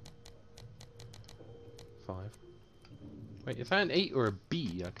 5... Wait, is that an 8 or a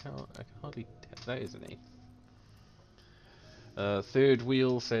B? I can hardly tell. That is an 8. Third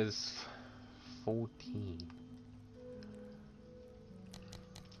wheel says 14.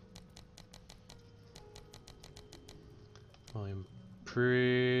 I'm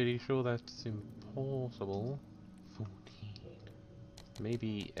pretty sure that's impossible. 14.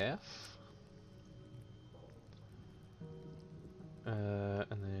 Maybe F? And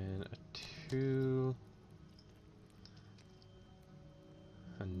then a 2.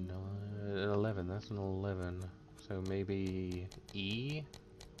 A 9. An 11. That's an 11. So maybe E?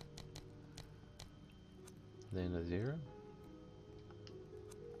 Then a 0?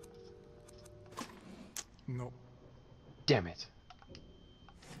 Nope. Damn it.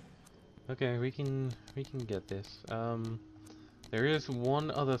 Okay, we can get this. There is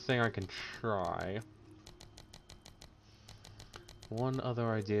one other thing I can try. One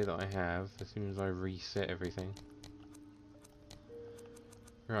other idea that I have as soon as I reset everything.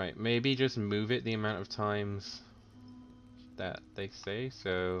 Right, maybe just move it the amount of times that they say,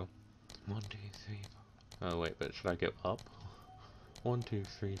 so 1, 2, 3, 4. Oh wait, but should I go up? 1, 2,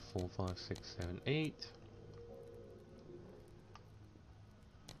 3, 4, 5, 6, 7, 8.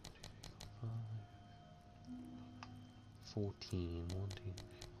 14, 1, 2, 3,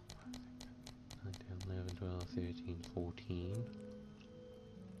 4, 5, 6, 9, 10, 11, 12, 13, 14.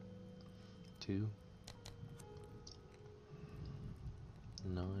 2.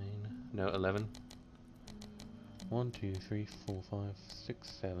 9. No, 11. 1, 2, 3, 4, 5, 6,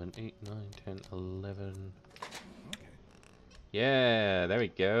 7, 8, 9, 10, 11. Okay. Yeah, there we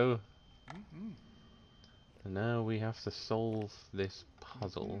go. And now we have to solve this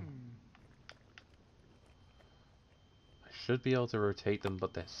puzzle. I should be able to rotate them,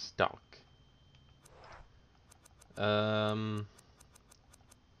 but they're stuck.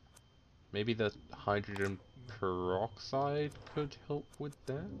 Maybe the hydrogen peroxide could help with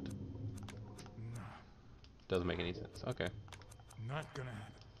that? No. Doesn't make any sense. Okay. Not gonna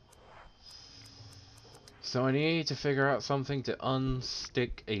happen. So I need to figure out something to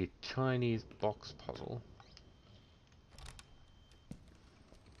unstick a Chinese box puzzle.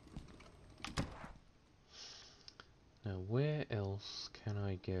 Now where else can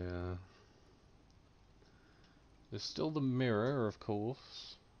I go? There's still the mirror, of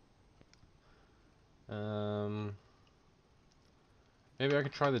course. Maybe I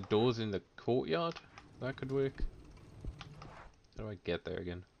could try the doors in the courtyard? That could work. How do I get there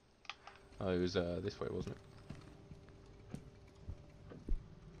again? Oh, it was this way, wasn't it?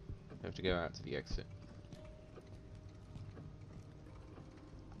 I have to go out to the exit.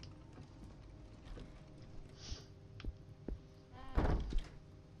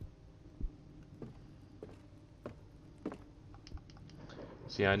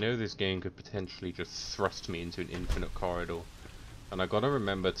 See, I know this game could potentially just thrust me into an infinite corridor. And I gotta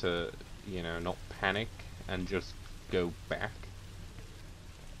remember to, you know, not panic and just go back.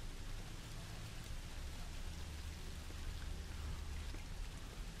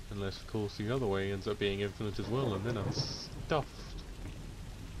 Unless, of course, the other way ends up being infinite as well, and then I'm stuffed.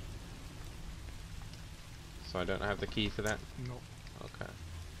 So I don't have the key for that? Nope. Okay.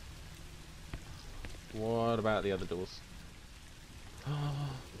 What about the other doors?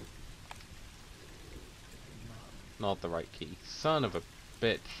 Not the right key. Son of a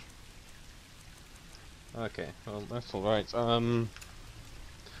bitch. Okay, well, that's alright. Damn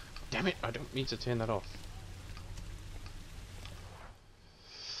it, I don't mean to turn that off.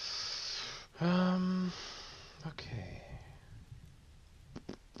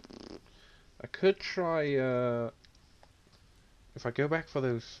 could try, if I go back for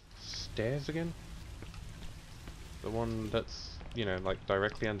those stairs again, the one that's, you know, like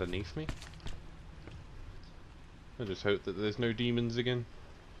directly underneath me. I just hope that there's no demons again.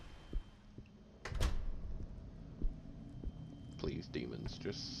 Please, demons,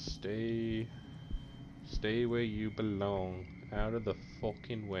 just stay where you belong, out of the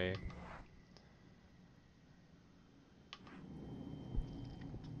fucking way.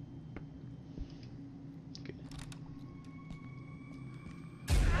 Okay.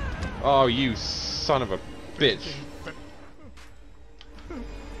 Oh, you son of a bitch!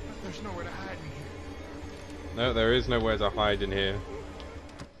 There's nowhere to hide in here. No, there is nowhere to hide in here.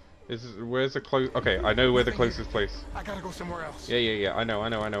 Where's the close? Okay, I know where the closest place. I gotta go somewhere else. Yeah. I know.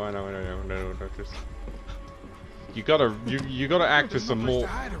 No, just you gotta act with some more.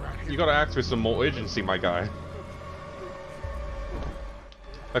 You gotta act with some more urgency, my guy.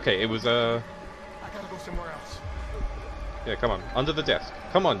 Okay, it was I gotta go somewhere else. yeah, come on, under the desk.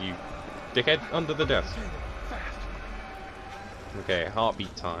 Come on, you dickhead, under the desk. Fast. Okay,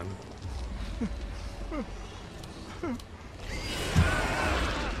 heartbeat time.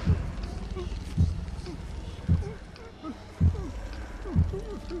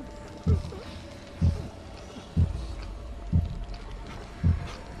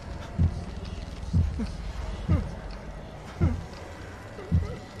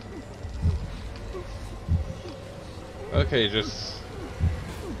 Okay, just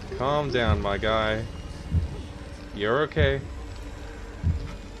calm down, my guy. You're okay.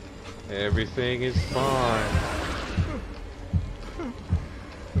 Everything is fine.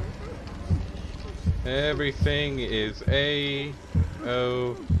 Everything is okay.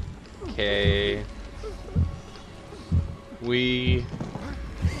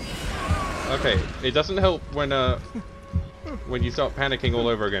 Okay, it doesn't help when you start panicking all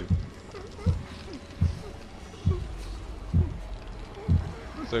over again.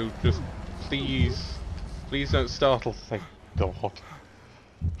 So just please don't startle. Thank God.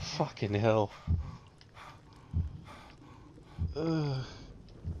 Fucking hell. Ugh.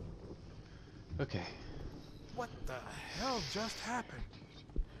 Okay. What the hell just happened?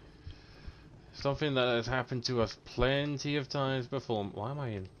 Something that has happened to us plenty of times before. Why am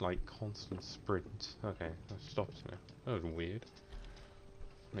I in like constant sprint? Okay, that stops now. That was weird.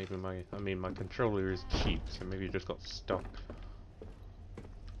 Maybe my controller is cheap, so maybe it just got stuck.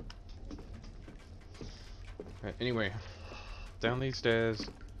 Right, anyway, down these stairs,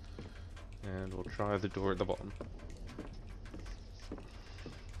 and we'll try the door at the bottom.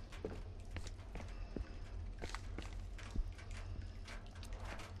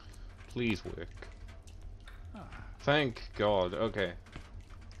 Please work. Thank God, okay.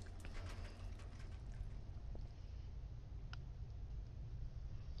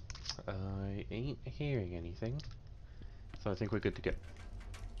 I ain't hearing anything, so I think we're good to go.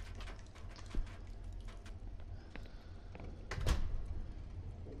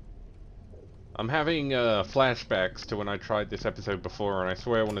 I'm having flashbacks to when I tried this episode before, and I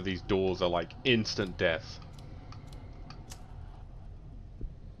swear one of these doors are like instant death.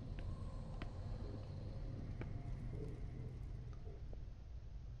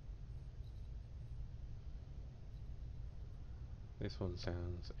 This one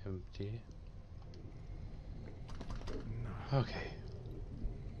sounds empty. No. Okay.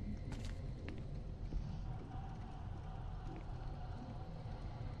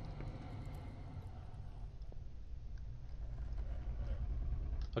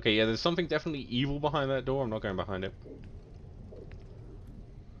 Okay, yeah, there's something definitely evil behind that door. I'm not going behind it.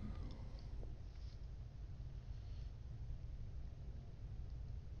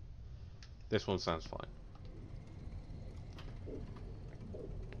 This one sounds fine.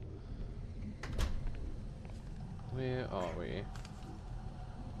 Where are we?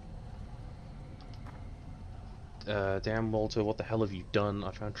 Damn, Walter, what the hell have you done?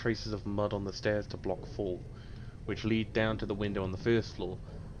 I found traces of mud on the stairs to block fall, which lead down to the window on the first floor.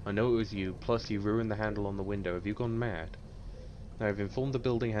 I know it was you, plus you ruined the handle on the window. Have you gone mad? Now, I've informed the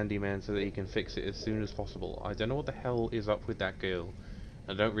building handyman so that he can fix it as soon as possible. I don't know what the hell is up with that girl.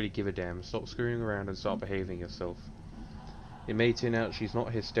 I don't really give a damn. Stop screwing around and start behaving yourself. It may turn out she's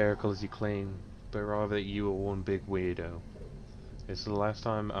not hysterical as you claim, but rather that you are one big weirdo. It's the last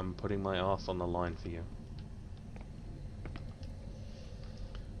time I'm putting my ass on the line for you.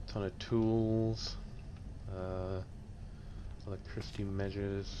 Ton of tools. Electricity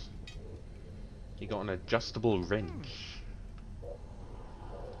measures. You got an adjustable wrench.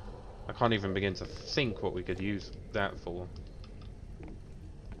 I can't even begin to think what we could use that for.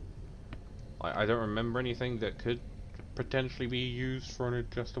 I don't remember anything that could potentially be used for an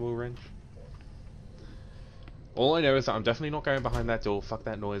adjustable wrench. All I know is that I'm definitely not going behind that door. Fuck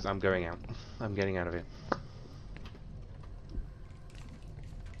that noise. I'm going out. I'm getting out of here.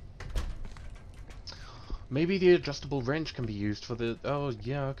 Maybe the adjustable wrench can be used for the... Oh,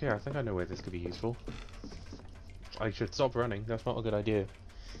 yeah, okay. I think I know where this could be useful. I should stop running. That's not a good idea.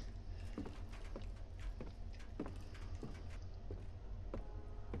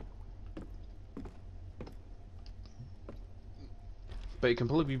 But it can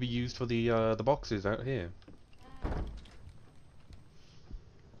probably be used for the boxes out here.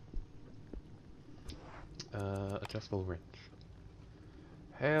 Adjustable wrench.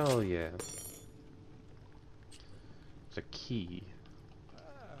 Hell yeah. It's a key.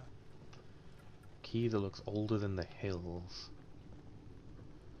 Key that looks older than the hills.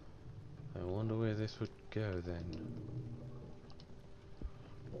 I wonder where this would go then.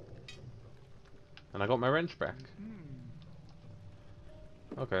 And I got my wrench back.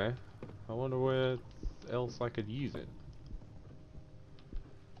 Okay. I wonder where else I could use it.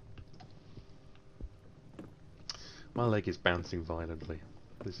 My leg is bouncing violently.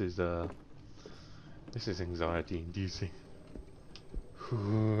 This is anxiety inducing.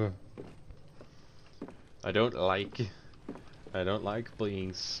 I don't like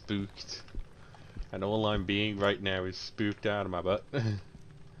being spooked. And all I'm being right now is spooked out of my butt.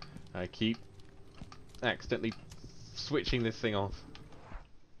 I keep accidentally switching this thing off.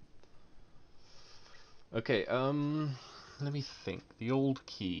 Okay, let me think. The old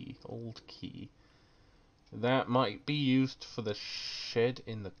key. That might be used for the shed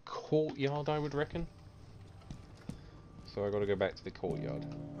in the courtyard, I would reckon. So I gotta go back to the courtyard.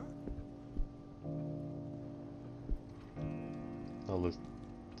 I'll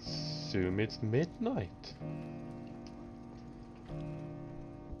assume it's midnight.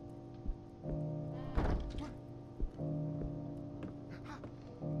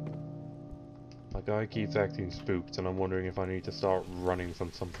 My guy keeps acting spooked, and I'm wondering if I need to start running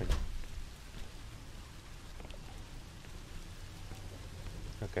from something.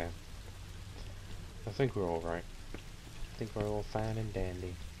 Okay. I think we're alright. I think we're all fine and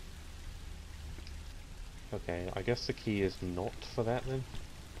dandy. Okay, I guess the key is not for that then.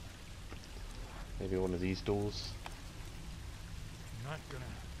 Maybe one of these doors.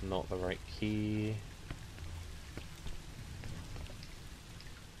 Not the right key.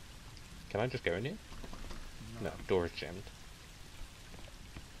 Can I just go in here? No, door is jammed.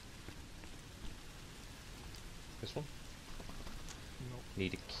 This one? Nope.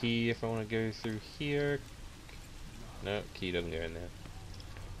 Need a key if I want to go through here. No, key doesn't go in there.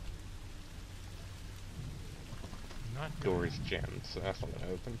 Door is jammed, so that's not going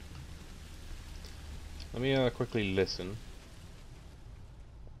to open. Let me quickly listen.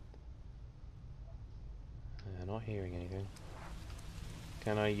 Not hearing anything.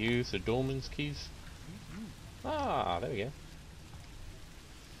 Can I use the doorman's keys? Ah, there we go.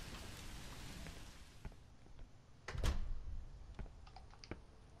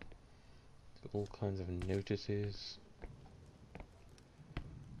 Got all kinds of notices.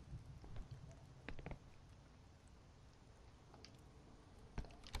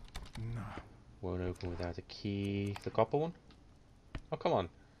 No. Won't open without a key. The copper one? Oh, come on.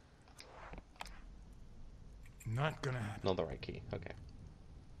 Not gonna happen. Not the right key. Okay.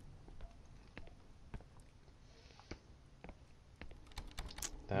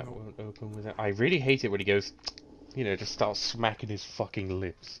 That won't open without... I really hate it when he goes, you know, just starts smacking his fucking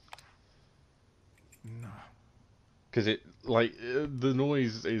lips. No. Because it, like, the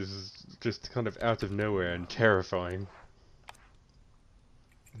noise is just kind of out of nowhere and terrifying.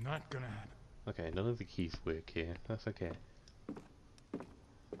 Not gonna happen. Okay, none of the keys work here. That's okay.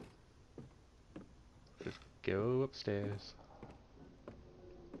 Just go upstairs.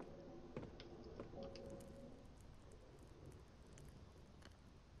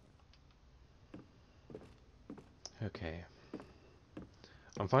 Okay.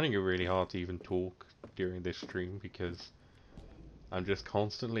 I'm finding it really hard to even talk during this stream because I'm just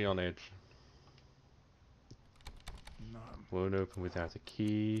constantly on edge. No. Won't open without a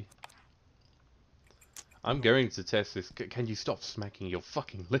key. I'm going to test this. Can you stop smacking your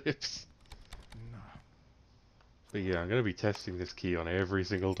fucking lips? No. But yeah, I'm going to be testing this key on every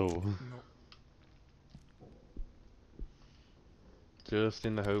single door. No. Just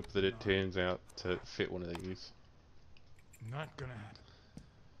in the hope that it turns out to fit one of these. Not gonna happen.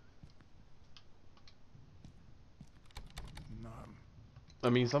 No.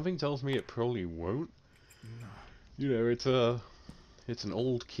 I mean, something tells me it probably won't. No. You know, it's an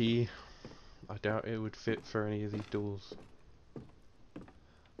old key. I doubt it would fit for any of these doors.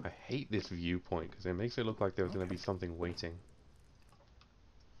 I hate this viewpoint because it makes it look like there's going to be something waiting.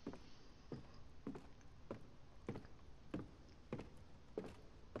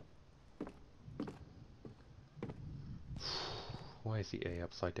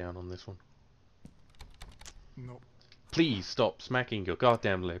 upside down on this one. Nope. Please stop smacking your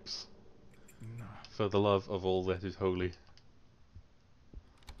goddamn lips. No. For the love of all that is holy.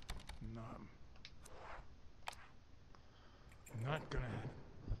 No. Not gonna happen.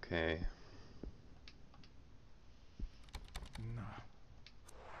 Okay. No.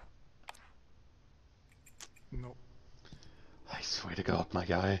 Nope. I swear to God, my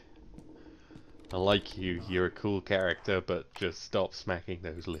guy. I like you, you're a cool character, but just stop smacking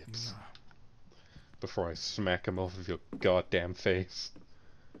those lips. No. Before I smack them off of your goddamn face.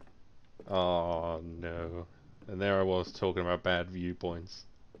 Oh no. And there I was talking about bad viewpoints.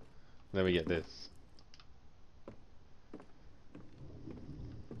 Then we get this.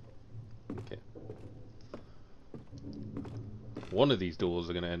 Okay. One of these doors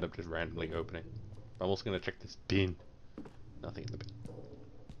are going to end up just randomly opening. I'm also going to check this bin. Nothing in the bin.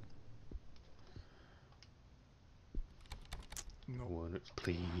 Nope. One,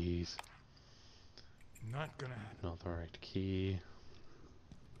 please. Not gonna happen. Not the right key.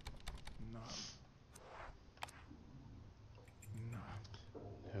 No. No.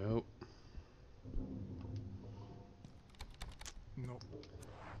 Nope. Nope.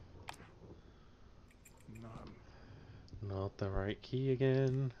 No. Not the right key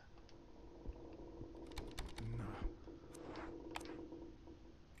again. No.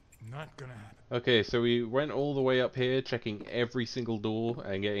 Not gonna happen. Okay, so we went all the way up here, checking every single door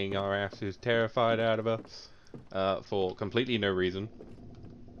and getting our asses terrified out of us for completely no reason.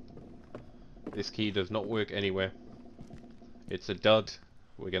 This key does not work anywhere. It's a dud.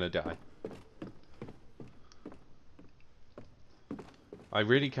 We're gonna die. I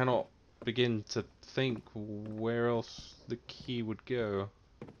really cannot begin to think where else the key would go.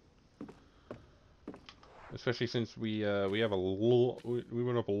 Especially since we have a lot, we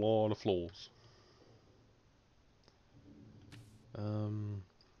went up a lot of floors.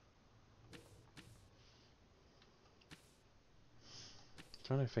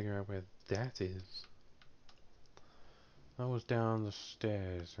 Trying to figure out where that is. That was down the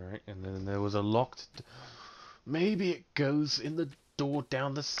stairs, right? And then there was a locked... Maybe it goes in the door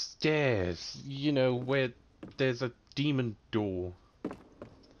down the stairs. You know, where there's a demon door.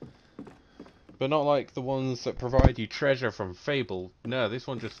 But not like the ones that provide you treasure from Fable. No, this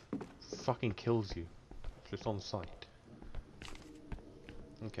one just fucking kills you. Just on sight.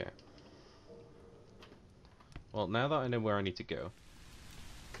 Okay. Well, now that I know where I need to go,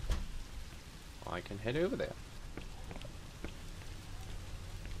 I can head over there.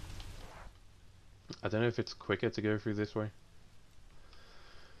 I don't know if it's quicker to go through this way.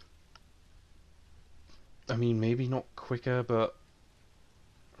 I mean, maybe not quicker, but...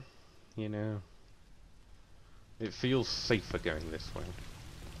 You know... It feels safer going this way.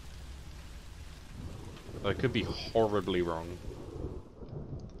 I could be horribly wrong.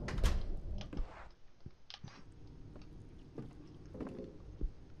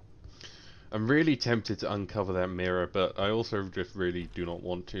 I'm really tempted to uncover that mirror, but I also just really do not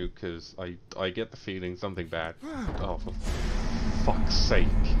want to, because I get the feeling something bad. Oh, for fuck's sake.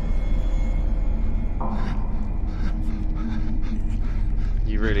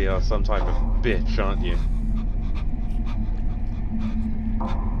 You really are some type of bitch, aren't you?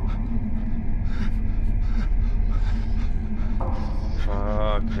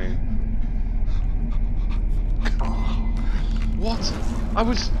 Fuck me. What? I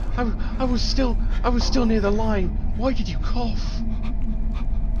was still near the line. Why did you cough?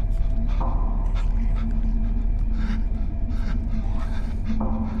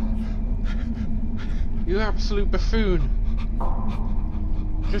 You absolute buffoon.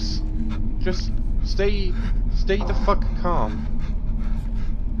 Just stay the fuck calm.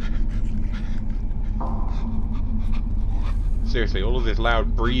 Seriously, all of this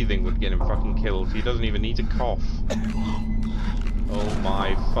loud breathing would get him fucking killed. He doesn't even need to cough. Oh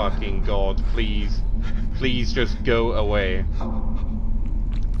my fucking god, please. Please just go away.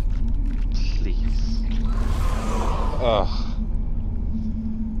 Please. Ugh.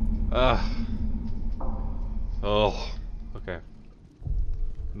 Ugh. Oh. Okay.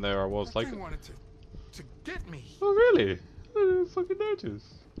 And there I was, like... That thing wanted to get me. Oh really? I didn't fucking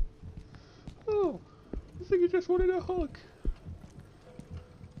notice. Oh. I think he just wanted a hug.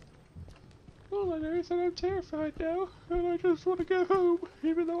 All I know is that I'm terrified now, and I just want to go home,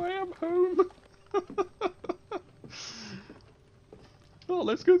 even though I am home. Oh,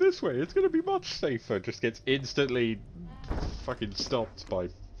 let's go this way. It's going to be much safer. Just gets instantly fucking stopped by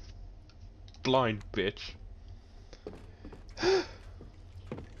blind bitch.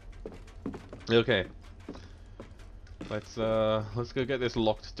 Okay. Let's go get this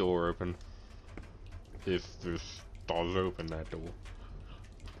locked door open. If this does open that door.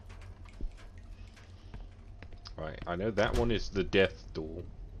 Right, I know that one is the death door.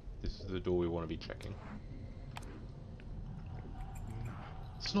 This is the door we want to be checking. No.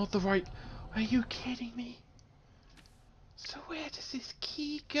 It's not the right... Are you kidding me? So where does this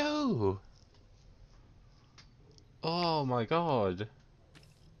key go? Oh my god.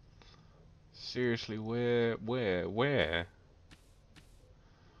 Seriously, where?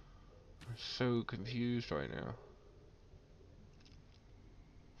 I'm so confused right now.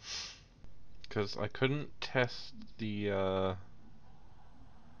 Because I couldn't test the,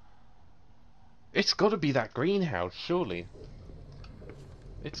 It's gotta be that greenhouse, surely.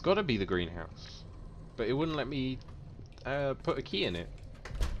 It's gotta be the greenhouse. But it wouldn't let me, put a key in it.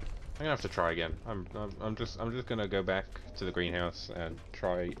 I'm gonna have to try again. I'm just gonna go back to the greenhouse and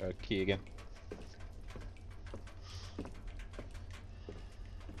try a key again.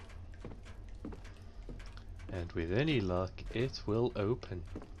 And with any luck, it will open.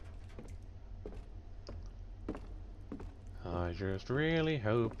 I just really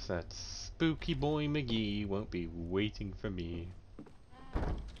hope that spooky boy McGee won't be waiting for me.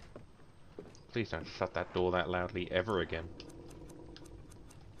 Please don't shut that door that loudly ever again.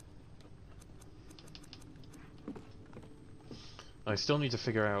 I still need to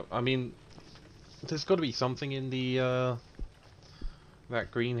figure out, I mean, there's got to be something in the,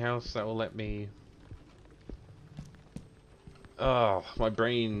 that greenhouse that will let me... Oh, my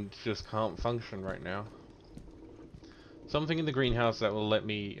brain just can't function right now. Something in the greenhouse that will let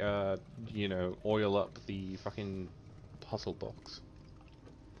me, you know, oil up the fucking puzzle box.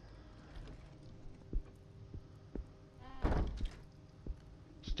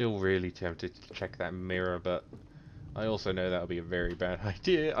 Still really tempted to check that mirror, but I also know that would be a very bad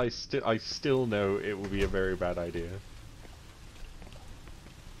idea. I still know it will be a very bad idea.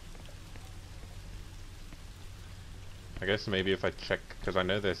 I guess maybe if I check, because I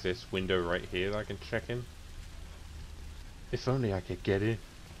know there's this window right here that I can check in. If only I could get in.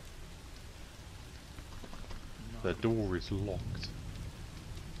 The door is locked.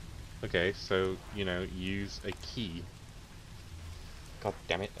 Okay, so, you know, use a key. God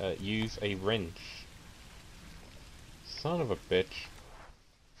damn it, use a wrench. Son of a bitch.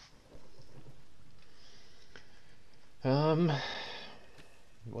 Well,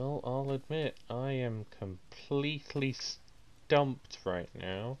 I'll admit, I am completely stumped right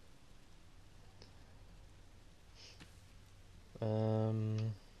now.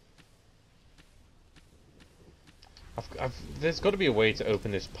 There's got to be a way to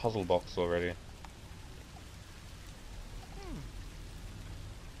open this puzzle box already.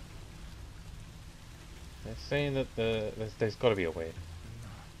 They're saying that there's got to be a way.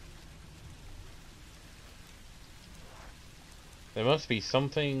 There must be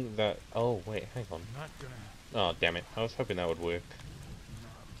something that... Oh, wait, hang on. Not gonna... Oh, damn it. I was hoping that would work.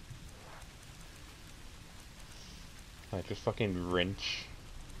 I just fucking wrench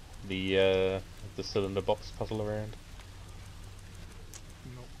the cylinder box puzzle around.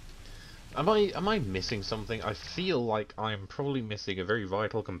 Nope. Am I missing something? I feel like I'm probably missing a very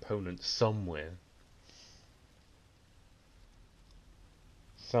vital component somewhere.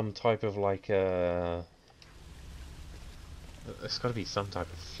 Some type of like there's gotta be some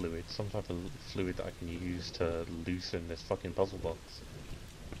type of fluid that I can use to loosen this fucking puzzle box.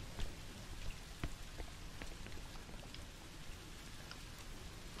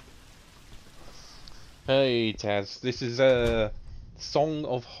 Hey Taz, this is a Song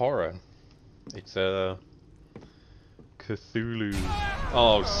of Horror. It's a Cthulhu.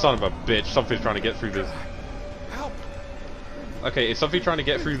 Oh, son of a bitch! Something's trying to get through this. Help! Okay, is something trying to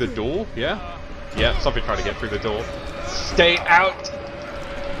get through the door? Yeah? Yeah, something trying to get through the door. Stay out!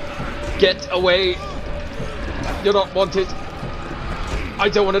 Get away! You're not wanted! I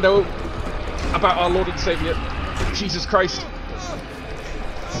don't want to know about our Lord and Savior, Jesus Christ!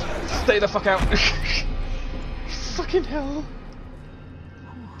 Stay the fuck out! Fucking hell!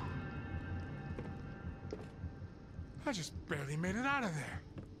 I just barely made it out of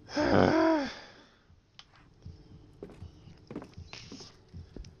there.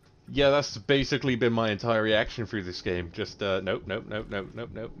 Yeah, that's basically been my entire reaction through this game. Just, nope, nope, nope, nope, nope,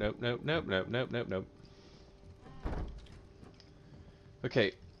 nope, nope, nope, nope, nope, nope, nope, nope.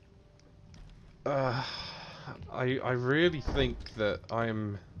 Okay. I really think that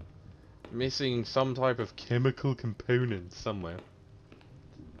I'm missing some type of chemical component somewhere.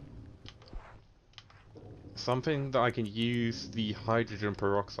 Something that I can use the hydrogen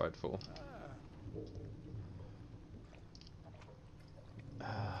peroxide for.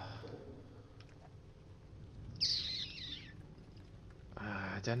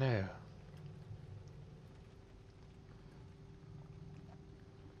 I don't know.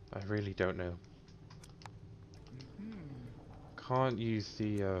 I really don't know. can't use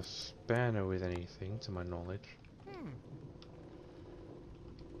the spanner with anything, to my knowledge.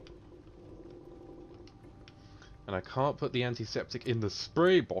 And I can't put the antiseptic in the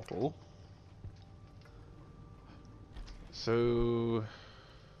spray bottle. So...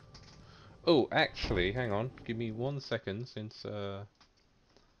 Oh, actually, hang on. Give me 1 second since Taz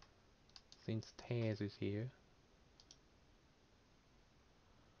is here.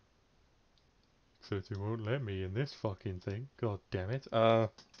 Says he won't let me in this fucking thing. God damn it. Hang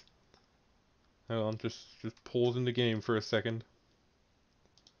on, just pausing the game for a second.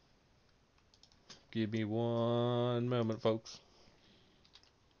 Give me 1 moment, folks.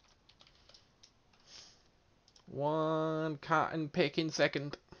 1 cotton picking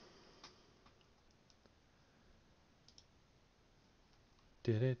second.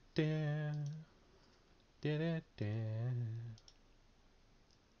 Da-da-da. Da-da-da.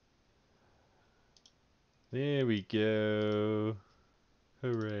 There we go.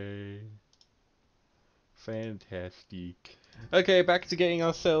 Hooray. Fantastic. Okay, back to getting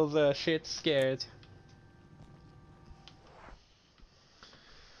ourselves shit scared.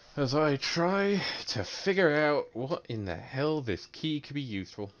 As I try to figure out what in the hell this key could be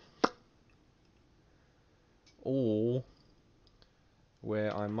used for. Or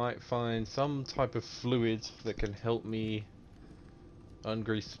where I might find some type of fluid that can help me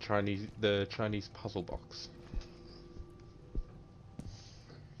ungrease the Chinese puzzle box.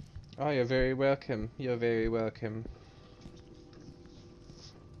 Oh, you're very welcome. You're very welcome.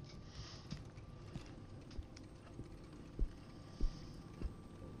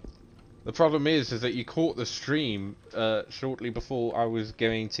 The problem is that you caught the stream shortly before I was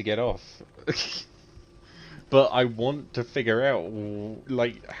going to get off. But I want to figure out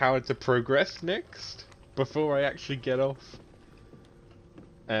like how to progress next before I actually get off.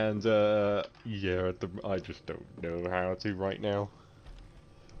 And yeah, I just don't know how to right now.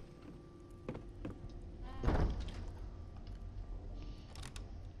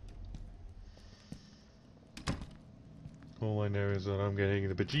 All I know is that I'm getting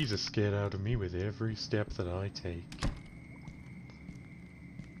the bejesus scared out of me with every step that I take.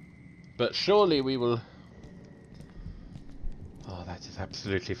 But surely we will... Oh, that is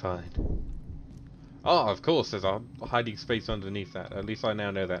absolutely fine. Oh, of course, there's a hiding space underneath that. At least I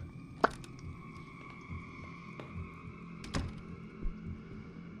now know that.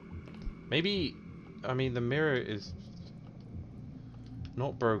 Maybe... I mean, the mirror is...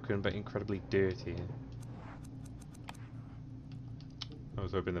 not broken, but incredibly dirty. I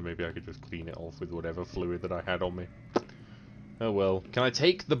was hoping that maybe I could just clean it off with whatever fluid that I had on me. Oh well. Can I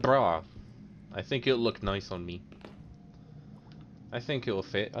take the bra? I think it'll look nice on me. I think it'll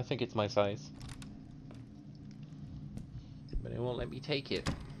fit. I think it's my size. But it won't let me take it.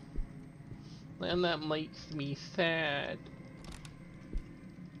 And that makes me sad.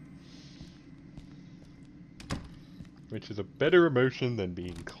 Which is a better emotion than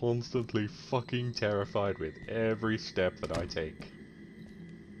being constantly fucking terrified with every step that I take.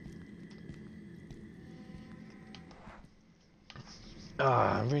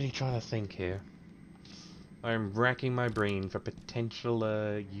 I'm really trying to think here. I'm racking my brain for potential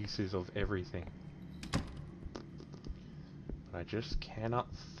uses of everything. But I just cannot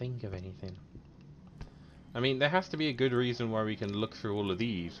think of anything. I mean, there has to be a good reason why we can look through all of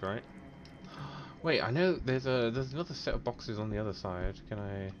these, right? Wait, I know there's another set of boxes on the other side. Can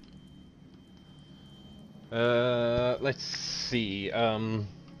I... let's see.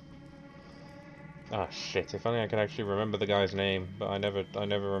 Oh shit! If only I could actually remember the guy's name, but I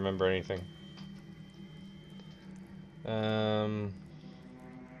never remember anything.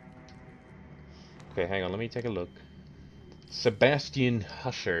 Okay, hang on. Let me take a look. Sebastian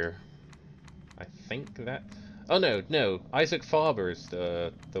Huscher. I think that. Oh no! Isaac Faber is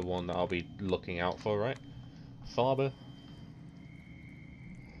the one that I'll be looking out for, right? Faber.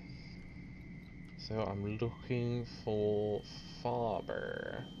 So I'm looking for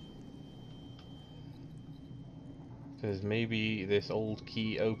Faber. Because maybe this old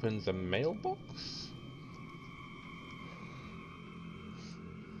key opens a mailbox?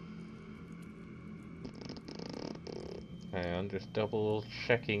 Hang on, just double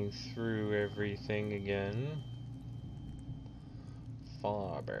checking through everything again.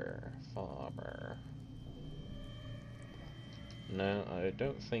 Faber. No, I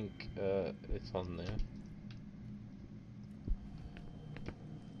don't think it's on there.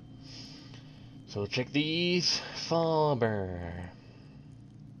 So check these. Faber.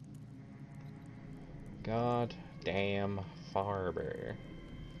 God damn Faber.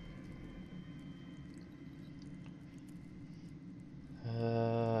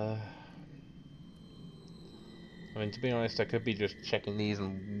 I mean, to be honest, I could be just checking these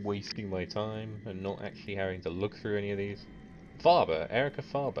and wasting my time and not actually having to look through any of these. Farber, Erica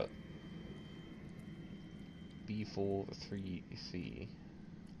Farber. B43C.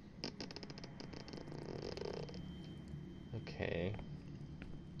 Okay.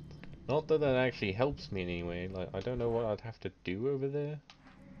 Not that that actually helps me in any way. Like, I don't know what I'd have to do over there.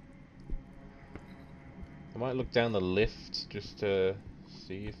 I might look down the lift just to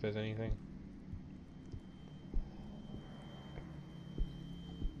see if there's anything.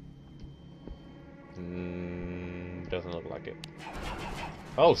 Doesn't look like it.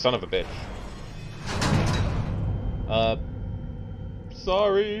 Oh, son of a bitch.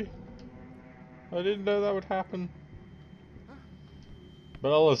 Sorry. I didn't know that would happen.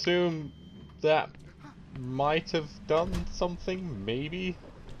 But I'll assume that might have done something, maybe?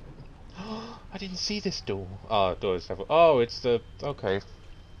 I didn't see this door. Ah, door is several. Oh, it's the... okay.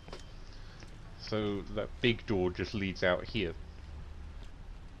 So that big door just leads out here.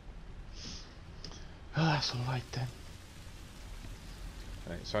 Oh, that's alright then.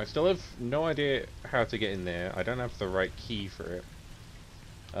 Right, so I still have no idea how to get in there. I don't have the right key for it.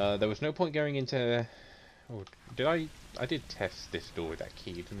 There was no point going into... oh, did I... I did test this door with that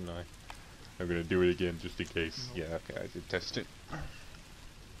key, didn't I? I'm gonna do it again just in case. Yeah, okay, I did test it.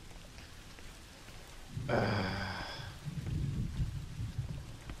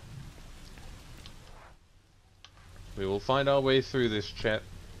 We will find our way through this, chat.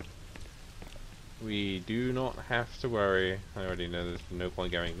 We do not have to worry. I already know there's no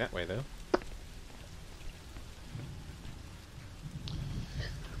point going that way, though.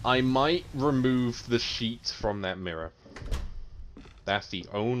 I might remove the sheet from that mirror. That's the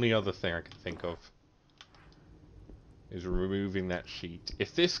only other thing I can think of. Is removing that sheet.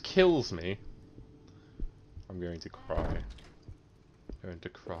 If this kills me, I'm going to cry. I'm going to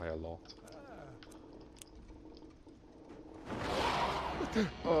cry a lot.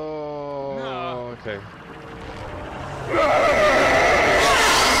 Oh, okay.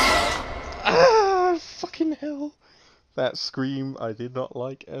 Ah, fucking hell. That scream I did not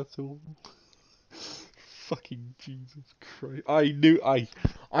like at all. Fucking Jesus Christ.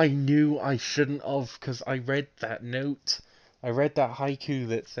 I knew I shouldn't have, because I read that note. I read that haiku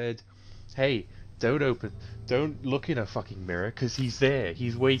that said, hey, don't look in a fucking mirror, because he's there.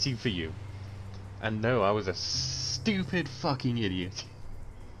 He's waiting for you. And no, I was a stupid fucking idiot.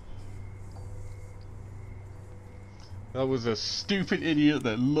 I was a stupid idiot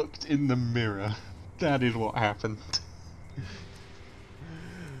that looked in the mirror. That is what happened.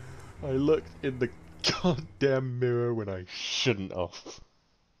 I looked in the goddamn mirror when I shouldn't have.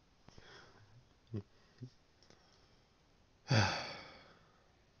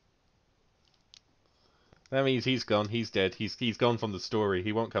 That means he's gone. He's dead. He's gone from the story.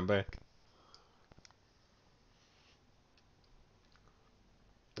 He won't come back.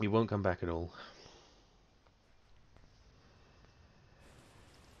 He won't come back at all.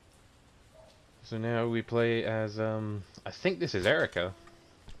 So now we play as I think this is Erica.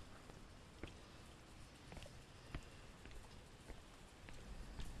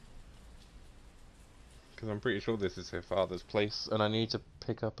 Because I'm pretty sure this is her father's place, and I need to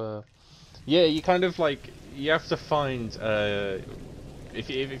pick up a... yeah, you kind of like... you have to find... if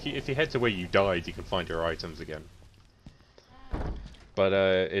you head to where you died, you can find your items again. But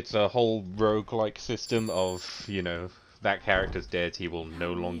it's a whole roguelike system of, you know, that character's dead, he will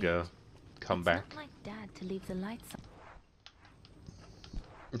no longer come back. Not like Dad to leave the lights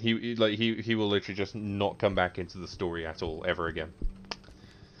on. He will literally just not come back into the story at all, ever again.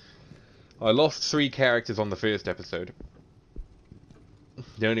 I lost 3 characters on the first episode.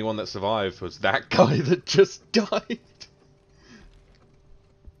 The only one that survived was that guy that just died.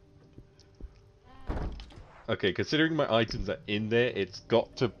 Okay, considering my items are in there, it's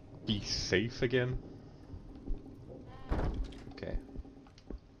got to be safe again. Okay.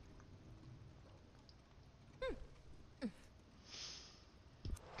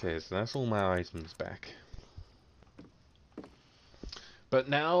 Okay, so that's all my items back. But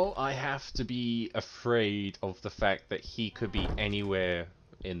now I have to be afraid of the fact that he could be anywhere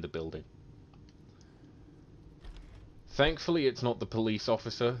in the building. Thankfully it's not the police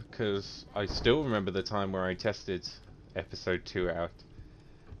officer, because I still remember the time where I tested episode 2 out,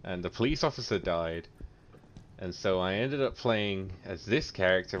 and the police officer died, and so I ended up playing as this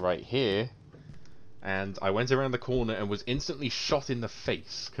character right here, and I went around the corner and was instantly shot in the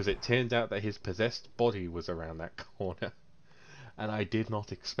face, because it turned out that his possessed body was around that corner. And I did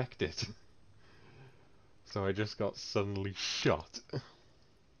not expect it. So I just got suddenly shot.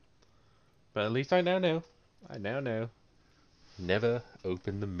 But at least I now know. I now know. Never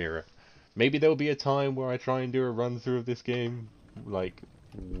open the mirror. Maybe there'll be a time where I try and do a run through of this game, like,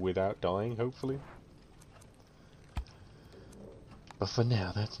 without dying, hopefully. But for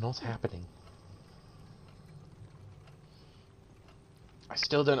now, that's not happening. I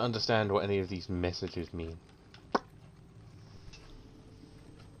still don't understand what any of these messages mean.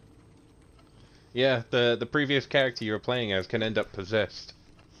 Yeah, the previous character you were playing as can end up possessed.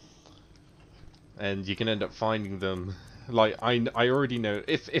 And you can end up finding them. Like, I already know,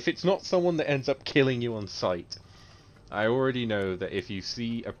 if it's not someone that ends up killing you on sight, I already know that if you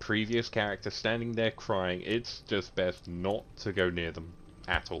see a previous character standing there crying, it's just best not to go near them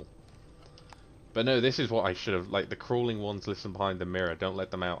at all. But no, this is what I should have, like, the crawling ones listen behind the mirror, don't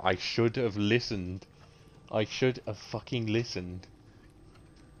let them out. I should have listened. I should have fucking listened.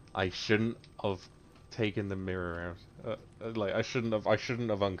 I shouldn't have taken the mirror out. Like, I shouldn't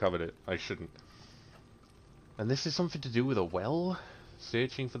have uncovered it. I shouldn't. And this is something to do with a well?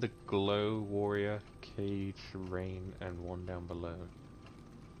 Searching for the glow warrior, cage, rain, and one down below.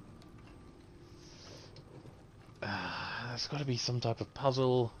 There's got to be some type of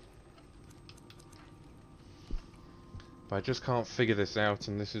puzzle. But I just can't figure this out,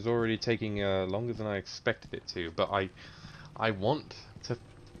 and this is already taking longer than I expected it to. But I want to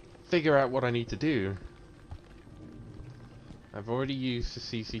figure out what I need to do. I've already used the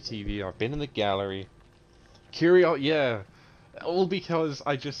CCTV. I've been in the gallery. Yeah, all because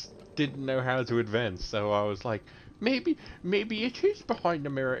I just didn't know how to advance. So I was like, maybe it is behind the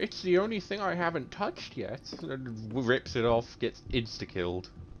mirror. It's the only thing I haven't touched yet. And rips it off, gets insta-killed.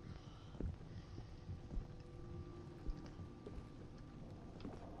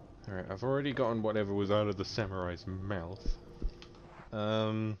 Alright, I've already gotten whatever was out of the samurai's mouth.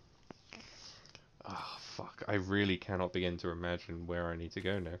 Oh, fuck. I really cannot begin to imagine where I need to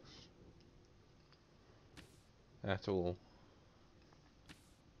go next. At all.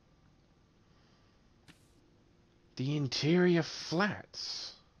 The interior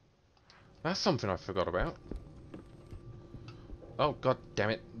flats. That's something I forgot about. Oh, god damn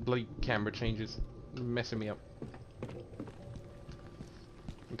it. Bloody camera changes. Messing me up.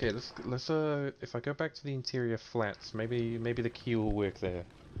 Okay, let's if I go back to the interior flats, maybe the key will work there.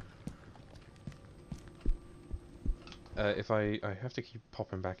 If I have to keep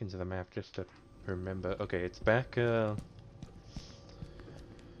popping back into the map just to remember. Okay, it's back.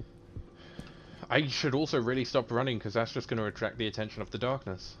 I should also really stop running because that's just going to attract the attention of the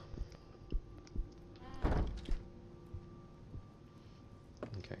darkness.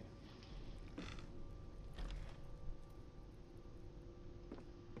 Okay.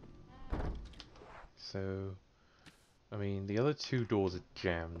 So, I mean, the other two doors are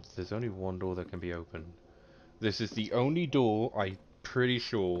jammed. There's only one door that can be opened. This is the only door I'm pretty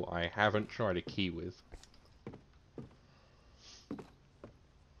sure I haven't tried a key with.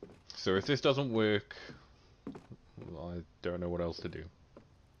 So if this doesn't work, well, I don't know what else to do.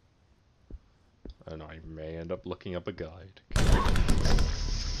 And I may end up looking up a guide.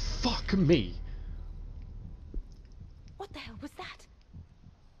 Fuck me! What the hell was that?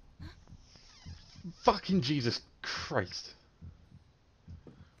 Fucking Jesus Christ.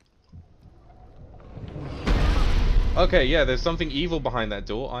 Okay, yeah, there's something evil behind that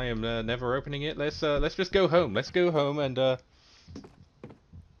door. I am never opening it. Let's just go home. Let's go home and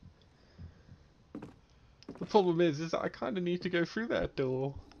The problem is that I kind of need to go through that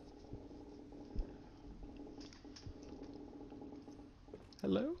door.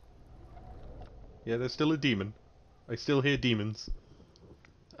 Hello? Yeah, there's still a demon. I still hear demons.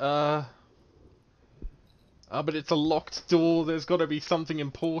 But it's a locked door. There's got to be something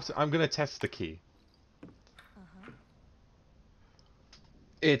important. I'm gonna test the key.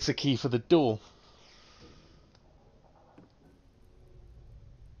 It's a key for the door.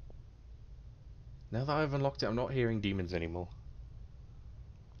 Now that I've unlocked it, I'm not hearing demons anymore.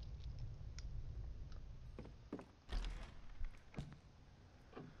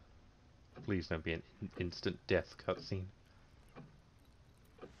 Please don't be an instant death cutscene.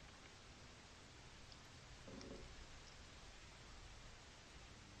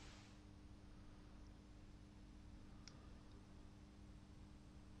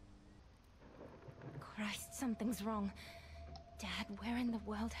 Christ, something's wrong. Dad, where in the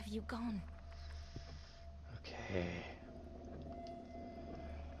world have you gone? Okay.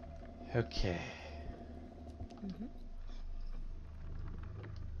 Okay.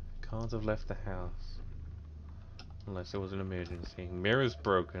 Can't have left the house. Unless there was an emergency. Mirror's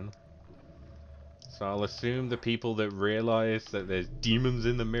broken. So I'll assume the people that realize that there's demons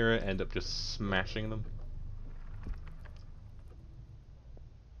in the mirror end up just smashing them.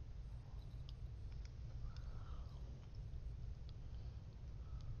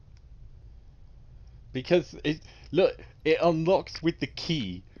 Because look, it unlocks with the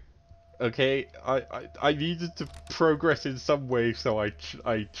key. Okay, I needed to progress in some way, so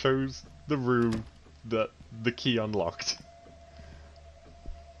I chose the room that the key unlocked.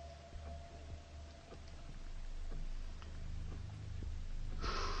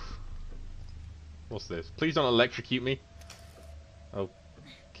 What's this? Please don't electrocute me.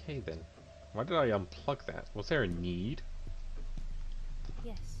 Okay then. Why did I unplug that? Was there a need?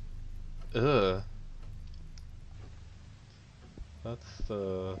 Yes. Ugh. That's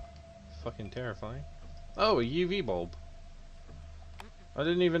fucking terrifying. Oh, a UV bulb. I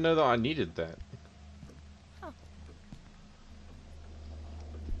didn't even know that I needed that. Oh.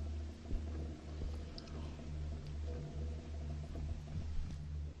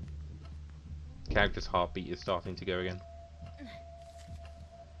 Character's heartbeat is starting to go again.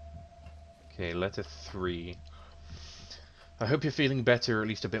 Okay, letter 3. I hope you're feeling better, or at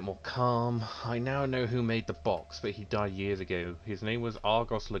least a bit more calm. I now know who made the box, but he died years ago. His name was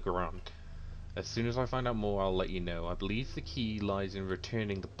Argos Legrand. As soon as I find out more, I'll let you know. I believe the key lies in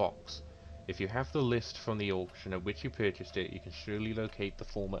returning the box. If you have the list from the auction at which you purchased it, you can surely locate the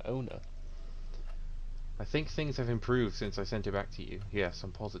former owner. I think things have improved since I sent it back to you. Yes,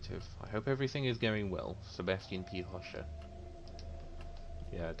 I'm positive. I hope everything is going well. Sebastian P. Husher.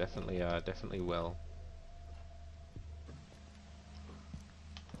 Yeah, definitely well.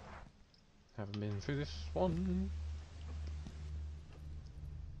 Haven't been through this one.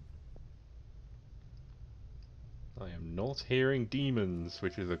 I am not hearing demons,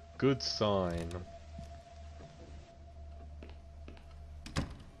 which is a good sign.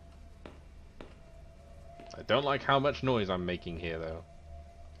 I don't like how much noise I'm making here, though.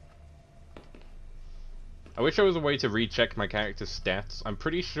 I wish there was a way to recheck my character's stats. I'm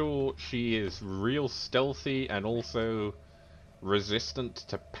pretty sure she is real stealthy and also resistant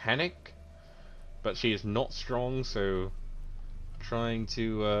to panic, but she is not strong, so trying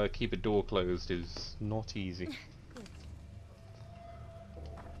to keep a door closed is not easy.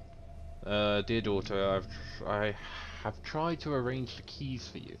 Dear daughter, I have tried to arrange the keys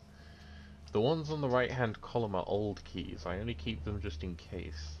for you. The ones on the right-hand column are old keys. I only keep them just in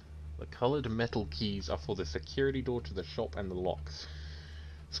case. The coloured metal keys are for the security door to the shop and the locks.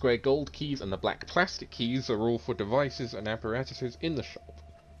 Square gold keys and the black plastic keys are all for devices and apparatuses in the shop.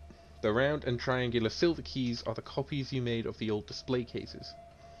 The round and triangular silver keys are the copies you made of the old display cases.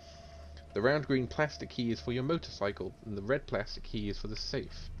 The round green plastic key is for your motorcycle, and the red plastic key is for the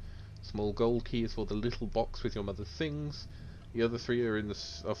safe. Small gold key is for the little box with your mother's things. The other 3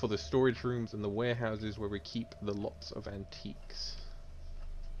 are for the storage rooms and the warehouses where we keep the lots of antiques.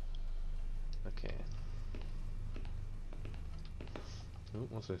 Okay. Oh,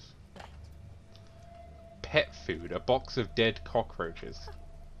 what's this? Pet food, a box of dead cockroaches.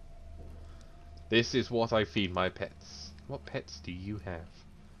 This is what I feed my pets. What pets do you have?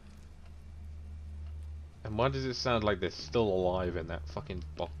 And why does it sound like they're still alive in that fucking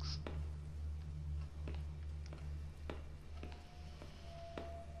box?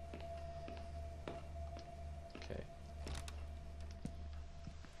 Okay.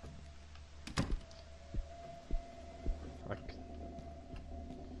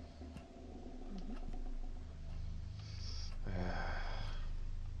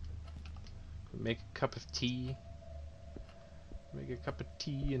 Make a cup of tea. Make a cup of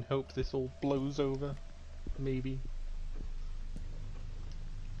tea and hope this all blows over. Maybe.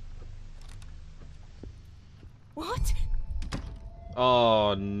 What?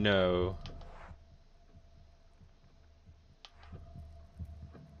 Oh no.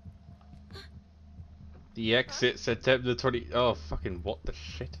 The exit September 20. Oh fucking what the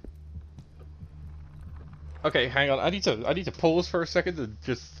shit. Okay, hang on. I need to pause for a second and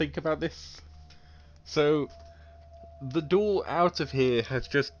just think about this. So the door out of here has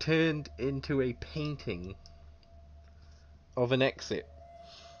just turned into a painting of an exit.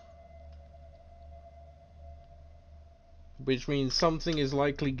 Which means something is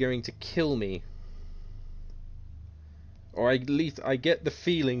likely going to kill me. Or at least I get the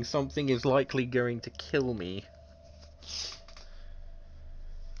feeling something is likely going to kill me.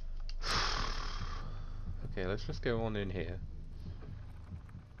 Okay, let's just go on in here.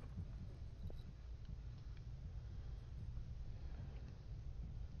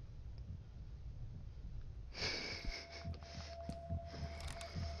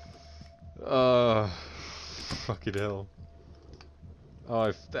 Fucking hell. Oh,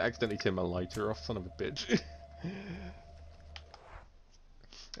 I've accidentally turned my lighter off, son of a bitch.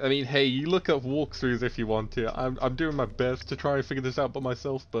 I mean, hey, you look up walkthroughs if you want to. I'm doing my best to try and figure this out by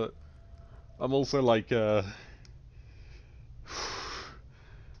myself, but I'm also like,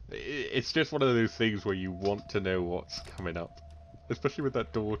 It's just one of those things where you want to know what's coming up. Especially with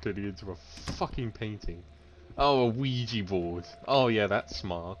that door turning into a fucking painting. Oh, a Ouija board. Oh yeah, that's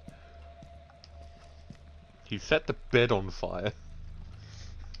smart. He set the bed on fire.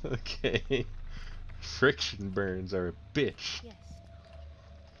 Okay. Friction burns are a bitch. Yes.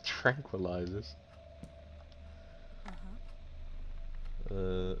 Tranquilizers.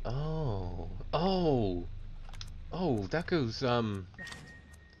 Uh-huh. Oh. Oh! Oh, that goes,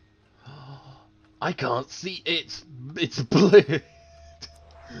 I can't see, it's blue!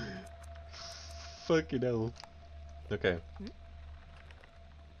 Fucking hell. Okay. Hmm?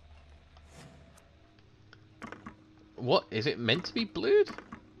 What? Is it meant to be blurred?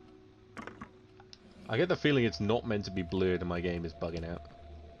 I get the feeling it's not meant to be blurred and my game is bugging out.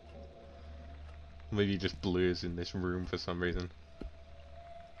 Maybe it just blurs in this room for some reason.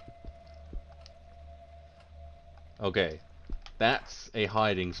 Okay. That's a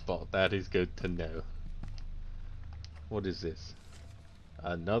hiding spot. That is good to know. What is this?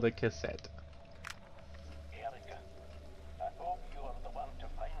 Another cassette. Erica, I hope you are the one to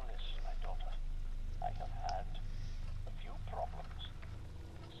find this, my daughter. I have had a few problems.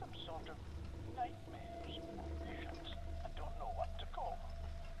 Some sort of nightmares, visions. I don't know what to call them.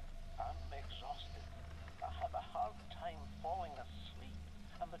 I'm exhausted. I have a hard time falling asleep,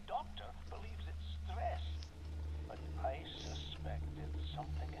 and the doctor believes it's stress. But I suspect it's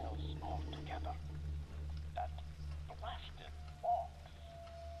something else altogether. That blasted box.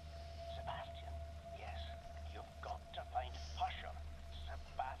 Sebastian, yes, you've got to find Pusher.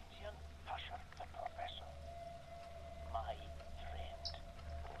 Sebastian Pusher, the professor. My friend.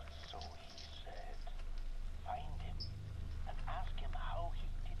 Or so he said. Find him and ask him how he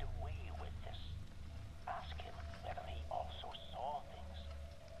did away with this. Ask him whether he also saw things.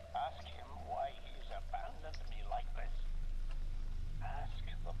 Ask him why he's abandoned me like this. Ask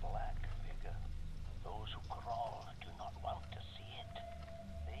the black figure. Those who crawl do not want to see it.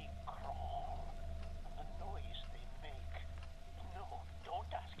 They crawl, and the noise they make. No,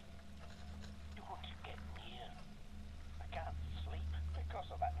 don't ask. Don't get near. I can't sleep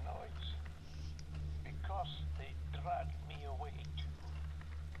because of that noise. Because they drag me away too.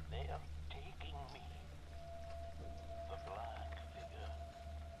 They are taking me. The black figure.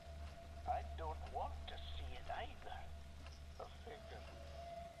 I don't want to see it either. The figure.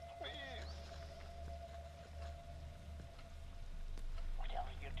 Please.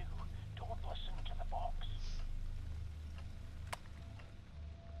 Whatever you do, don't listen to the box.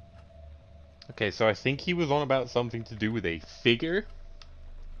 Okay, so I think he was on about something to do with a figure.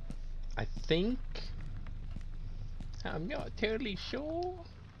 I think. I'm not totally sure.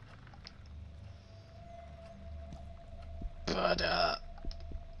 But,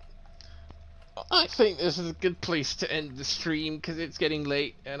 I think this is a good place to end the stream because it's getting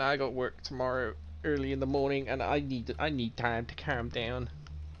late and I got work tomorrow early in the morning and I need time to calm down.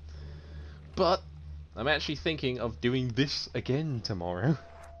 But I'm actually thinking of doing this again tomorrow.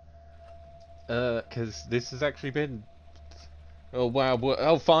 Because this has actually been... Oh wow,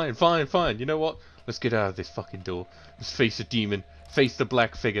 oh fine, fine, fine. You know what? Let's get out of this fucking door. Let's face the demon. Face the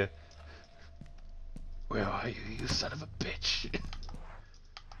black figure. Where are you, you son of a bitch?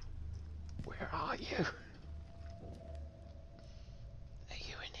 Where are you? Are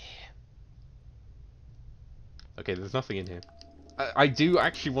you in here? Okay, there's nothing in here. I do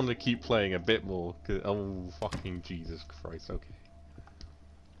actually want to keep playing a bit more. Oh, fucking Jesus Christ, okay.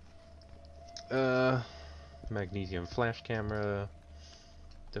 Magnesium flash camera.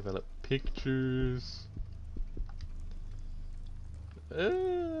 Develop pictures.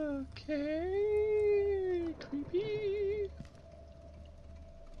 Okay. Creepy.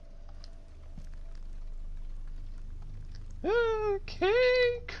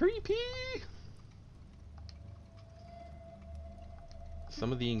 Okay, creepy.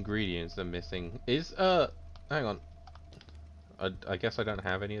 Some of the ingredients are missing. Hang on. I guess I don't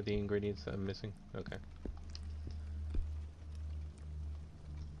have any of the ingredients that I'm missing. Okay.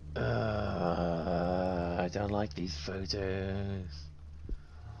 I don't like these photos.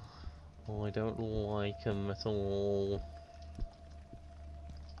 Oh, I don't like them at all.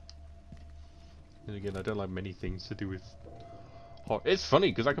 And again, I don't like many things to do with horror. It's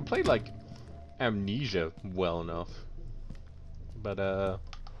funny because I can play like Amnesia well enough, but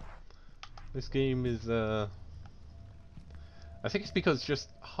this game is I think it's because just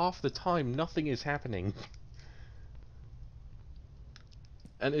half the time nothing is happening.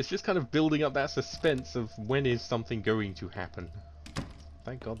 And it's just kind of building up that suspense of when is something going to happen.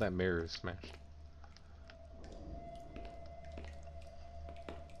 Thank God that mirror is smashed.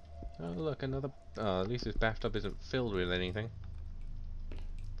 Oh look, another... at least this bathtub isn't filled with anything.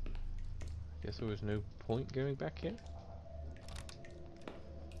 Guess there was no point going back here.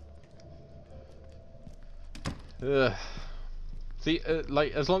 Ugh. See,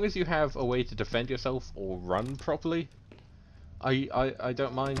 like, as long as you have a way to defend yourself or run properly, I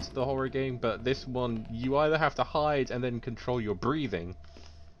don't mind the horror game, but this one, you either have to hide and then control your breathing,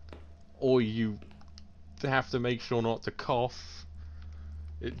 or you have to make sure not to cough,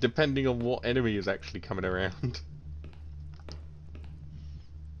 depending on what enemy is actually coming around.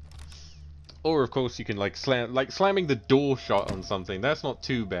 Or of course you can like slamming the door shut on something, that's not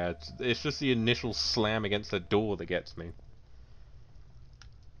too bad. It's just the initial slam against the door that gets me.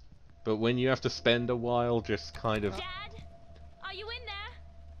 But when you have to spend a while just kind of... Dad? Are you in there?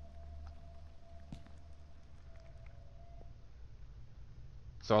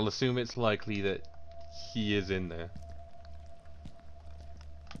 So I'll assume it's likely that he is in there.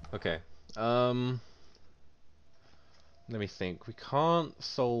 Okay. Let me think. We can't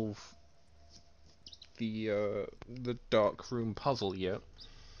solve the dark room puzzle yet,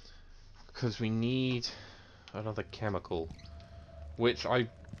 because we need another chemical, which I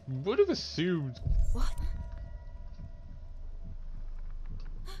would have assumed. What?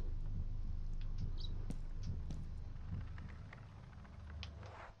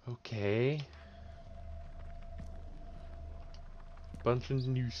 Okay. Bunch of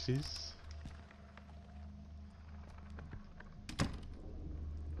nooses.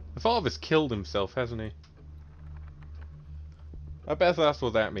 The father's killed himself, hasn't he? I bet that's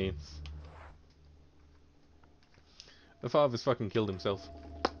what that means. The father's fucking killed himself.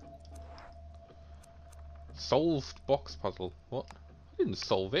 Solved box puzzle. What? I didn't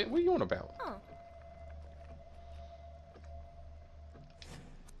solve it. What are you on about? Oh.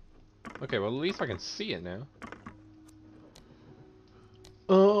 Okay, well at least I can see it now.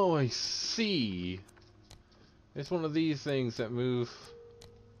 Oh, I see. It's one of these things that move.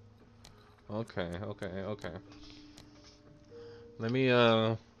 Okay. Let me,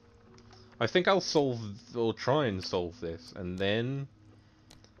 I think I'll try and solve this, and then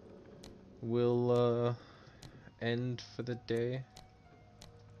we'll, end for the day.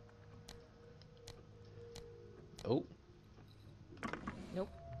 Oh. Nope.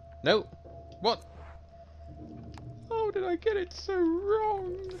 No! What? How did I get it so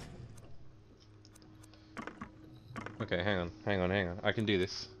wrong? Okay, hang on. I can do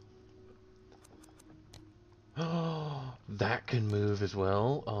this. Oh, that can move as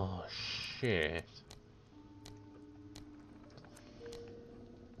well. Oh, shit.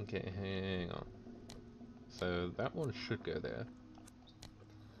 Okay, hang on. So that one should go there.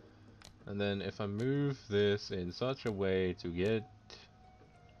 And then if I move this in such a way to get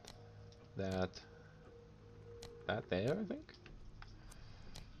that there, I think.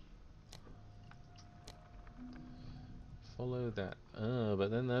 Follow that. Oh, but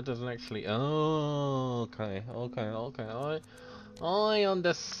then that doesn't actually. Oh, okay. I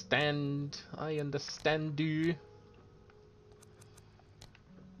understand. You.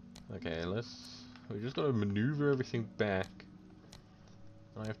 Okay, we just gotta maneuver everything back.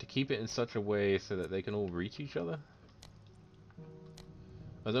 I have to keep it in such a way so that they can all reach each other.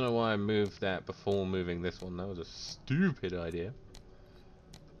 I don't know why I moved that before moving this one. That was a stupid idea.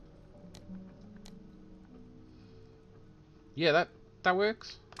 Yeah, that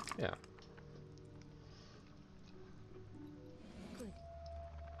works. Yeah.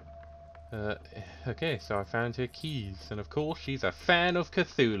 Good. Okay, so I found her keys, and of course she's a fan of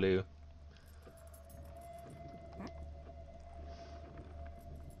Cthulhu.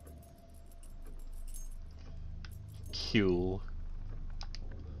 Cool.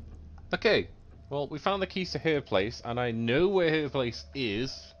 Okay, well, we found the keys to her place, and I know where her place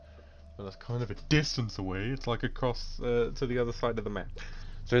is. But that's kind of a distance away. It's like across to the other side of the map.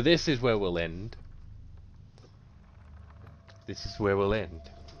 So this is where we'll end. It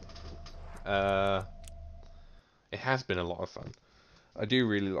has been a lot of fun. I do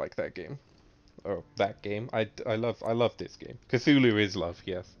really like that game. Oh, that game. I love this game. Cthulhu is love,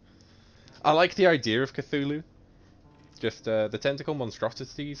 yes. I like the idea of Cthulhu. Just the tentacle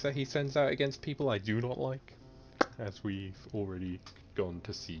monstrosities that he sends out against people I do not like, as we've already gone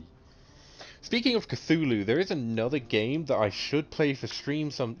to see. Speaking of Cthulhu, there is another game that I should play for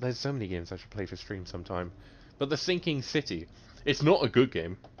stream there's so many games I should play for stream sometime. But The Sinking City. It's not a good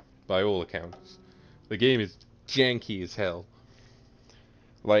game, by all accounts. The game is janky as hell.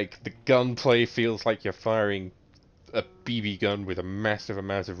 Like, the gunplay feels like you're firing a BB gun with a massive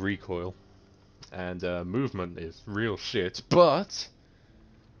amount of recoil. And movement is real shit, but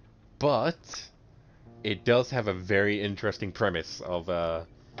it does have a very interesting premise of,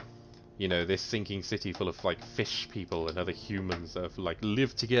 you know, this sinking city full of like fish people and other humans that have like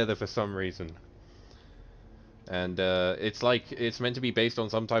lived together for some reason. And it's like it's meant to be based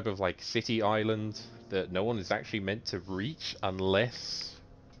on some type of like city island that no one is actually meant to reach unless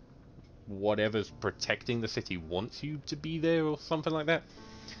whatever's protecting the city wants you to be there or something like that.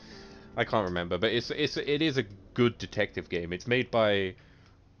 I can't remember, but it is a good detective game. It's made by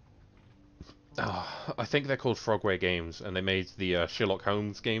I think they're called Frogware Games, and they made the Sherlock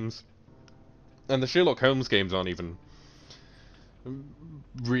Holmes games. And the Sherlock Holmes games aren't even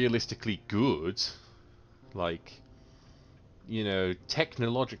realistically good. Like, you know,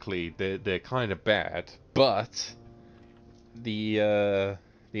 technologically they're kind of bad, but the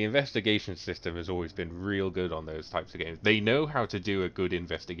investigation system has always been real good on those types of games. They know how to do a good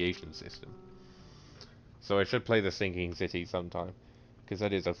investigation system. So I should play the Sinking City sometime, because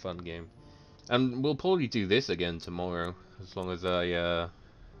that is a fun game. And we'll probably do this again tomorrow, as long as I,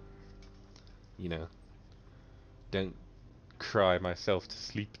 you know, don't cry myself to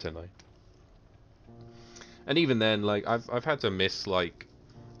sleep tonight. And even then, like, I've had to miss, like,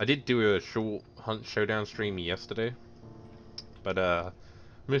 I did do a short Hunt Showdown stream yesterday, but,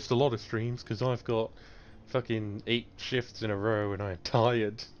 missed a lot of streams, because I've got fucking 8 shifts in a row, and I'm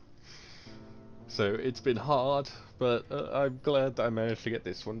tired. So, it's been hard, but I'm glad that I managed to get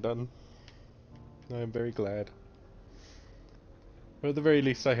this one done. I'm very glad. Or at the very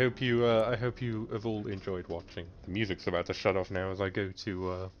least, I hope you have all enjoyed watching. The music's about to shut off now as I go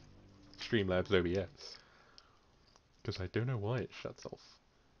to Streamlabs OBS, because I don't know why it shuts off.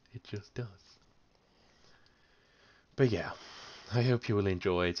 It just does. But yeah, I hope you all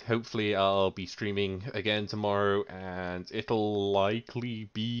enjoyed. Hopefully, I'll be streaming again tomorrow, and it'll likely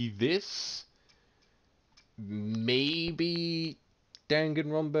be this. Maybe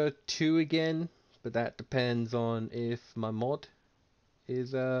Danganronpa 2 again, but that depends on if my mod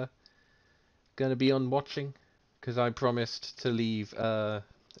is gonna be on watching, because I promised to leave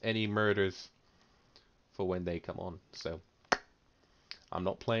any murders for when they come on, so I'm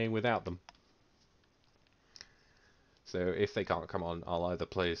not playing without them. So if they can't come on, I'll either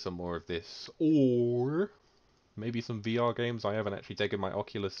play some more of this or maybe some VR games. I haven't actually taken my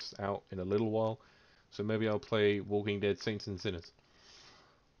Oculus out in a little while, so maybe I'll play Walking Dead Saints and Sinners.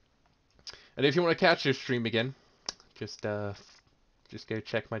 And if you want to catch this stream again, just go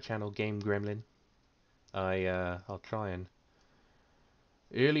check my channel, Game Gremlin. I'll try and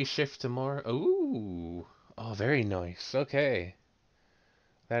early shift tomorrow. Ooh, oh, very nice. Okay,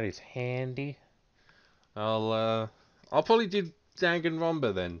 that is handy. I'll probably do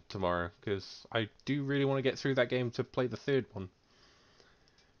Danganronpa then tomorrow, because I do really want to get through that game to play the third one.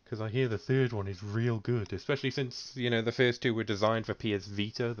 Because I hear the third one is real good, especially since, you know, the first two were designed for PS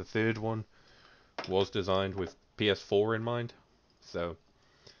Vita. The third one was designed with PS4 in mind. So,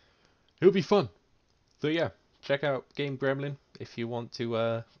 it'll be fun. So yeah, check out Game Gremlin if you want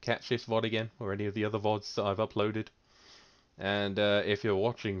to catch this VOD again, or any of the other VODs that I've uploaded. And if you're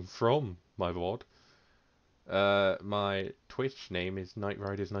watching from my VOD, my Twitch name is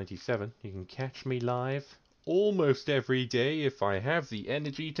KnightRiders97. You can catch me live almost every day if I have the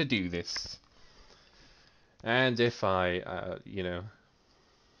energy to do this. And if I, you know,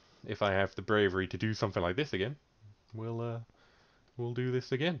 if I have the bravery to do something like this again, we'll do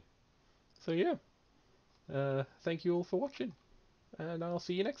this again. So yeah, thank you all for watching, and I'll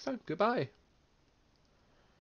see you next time. Goodbye.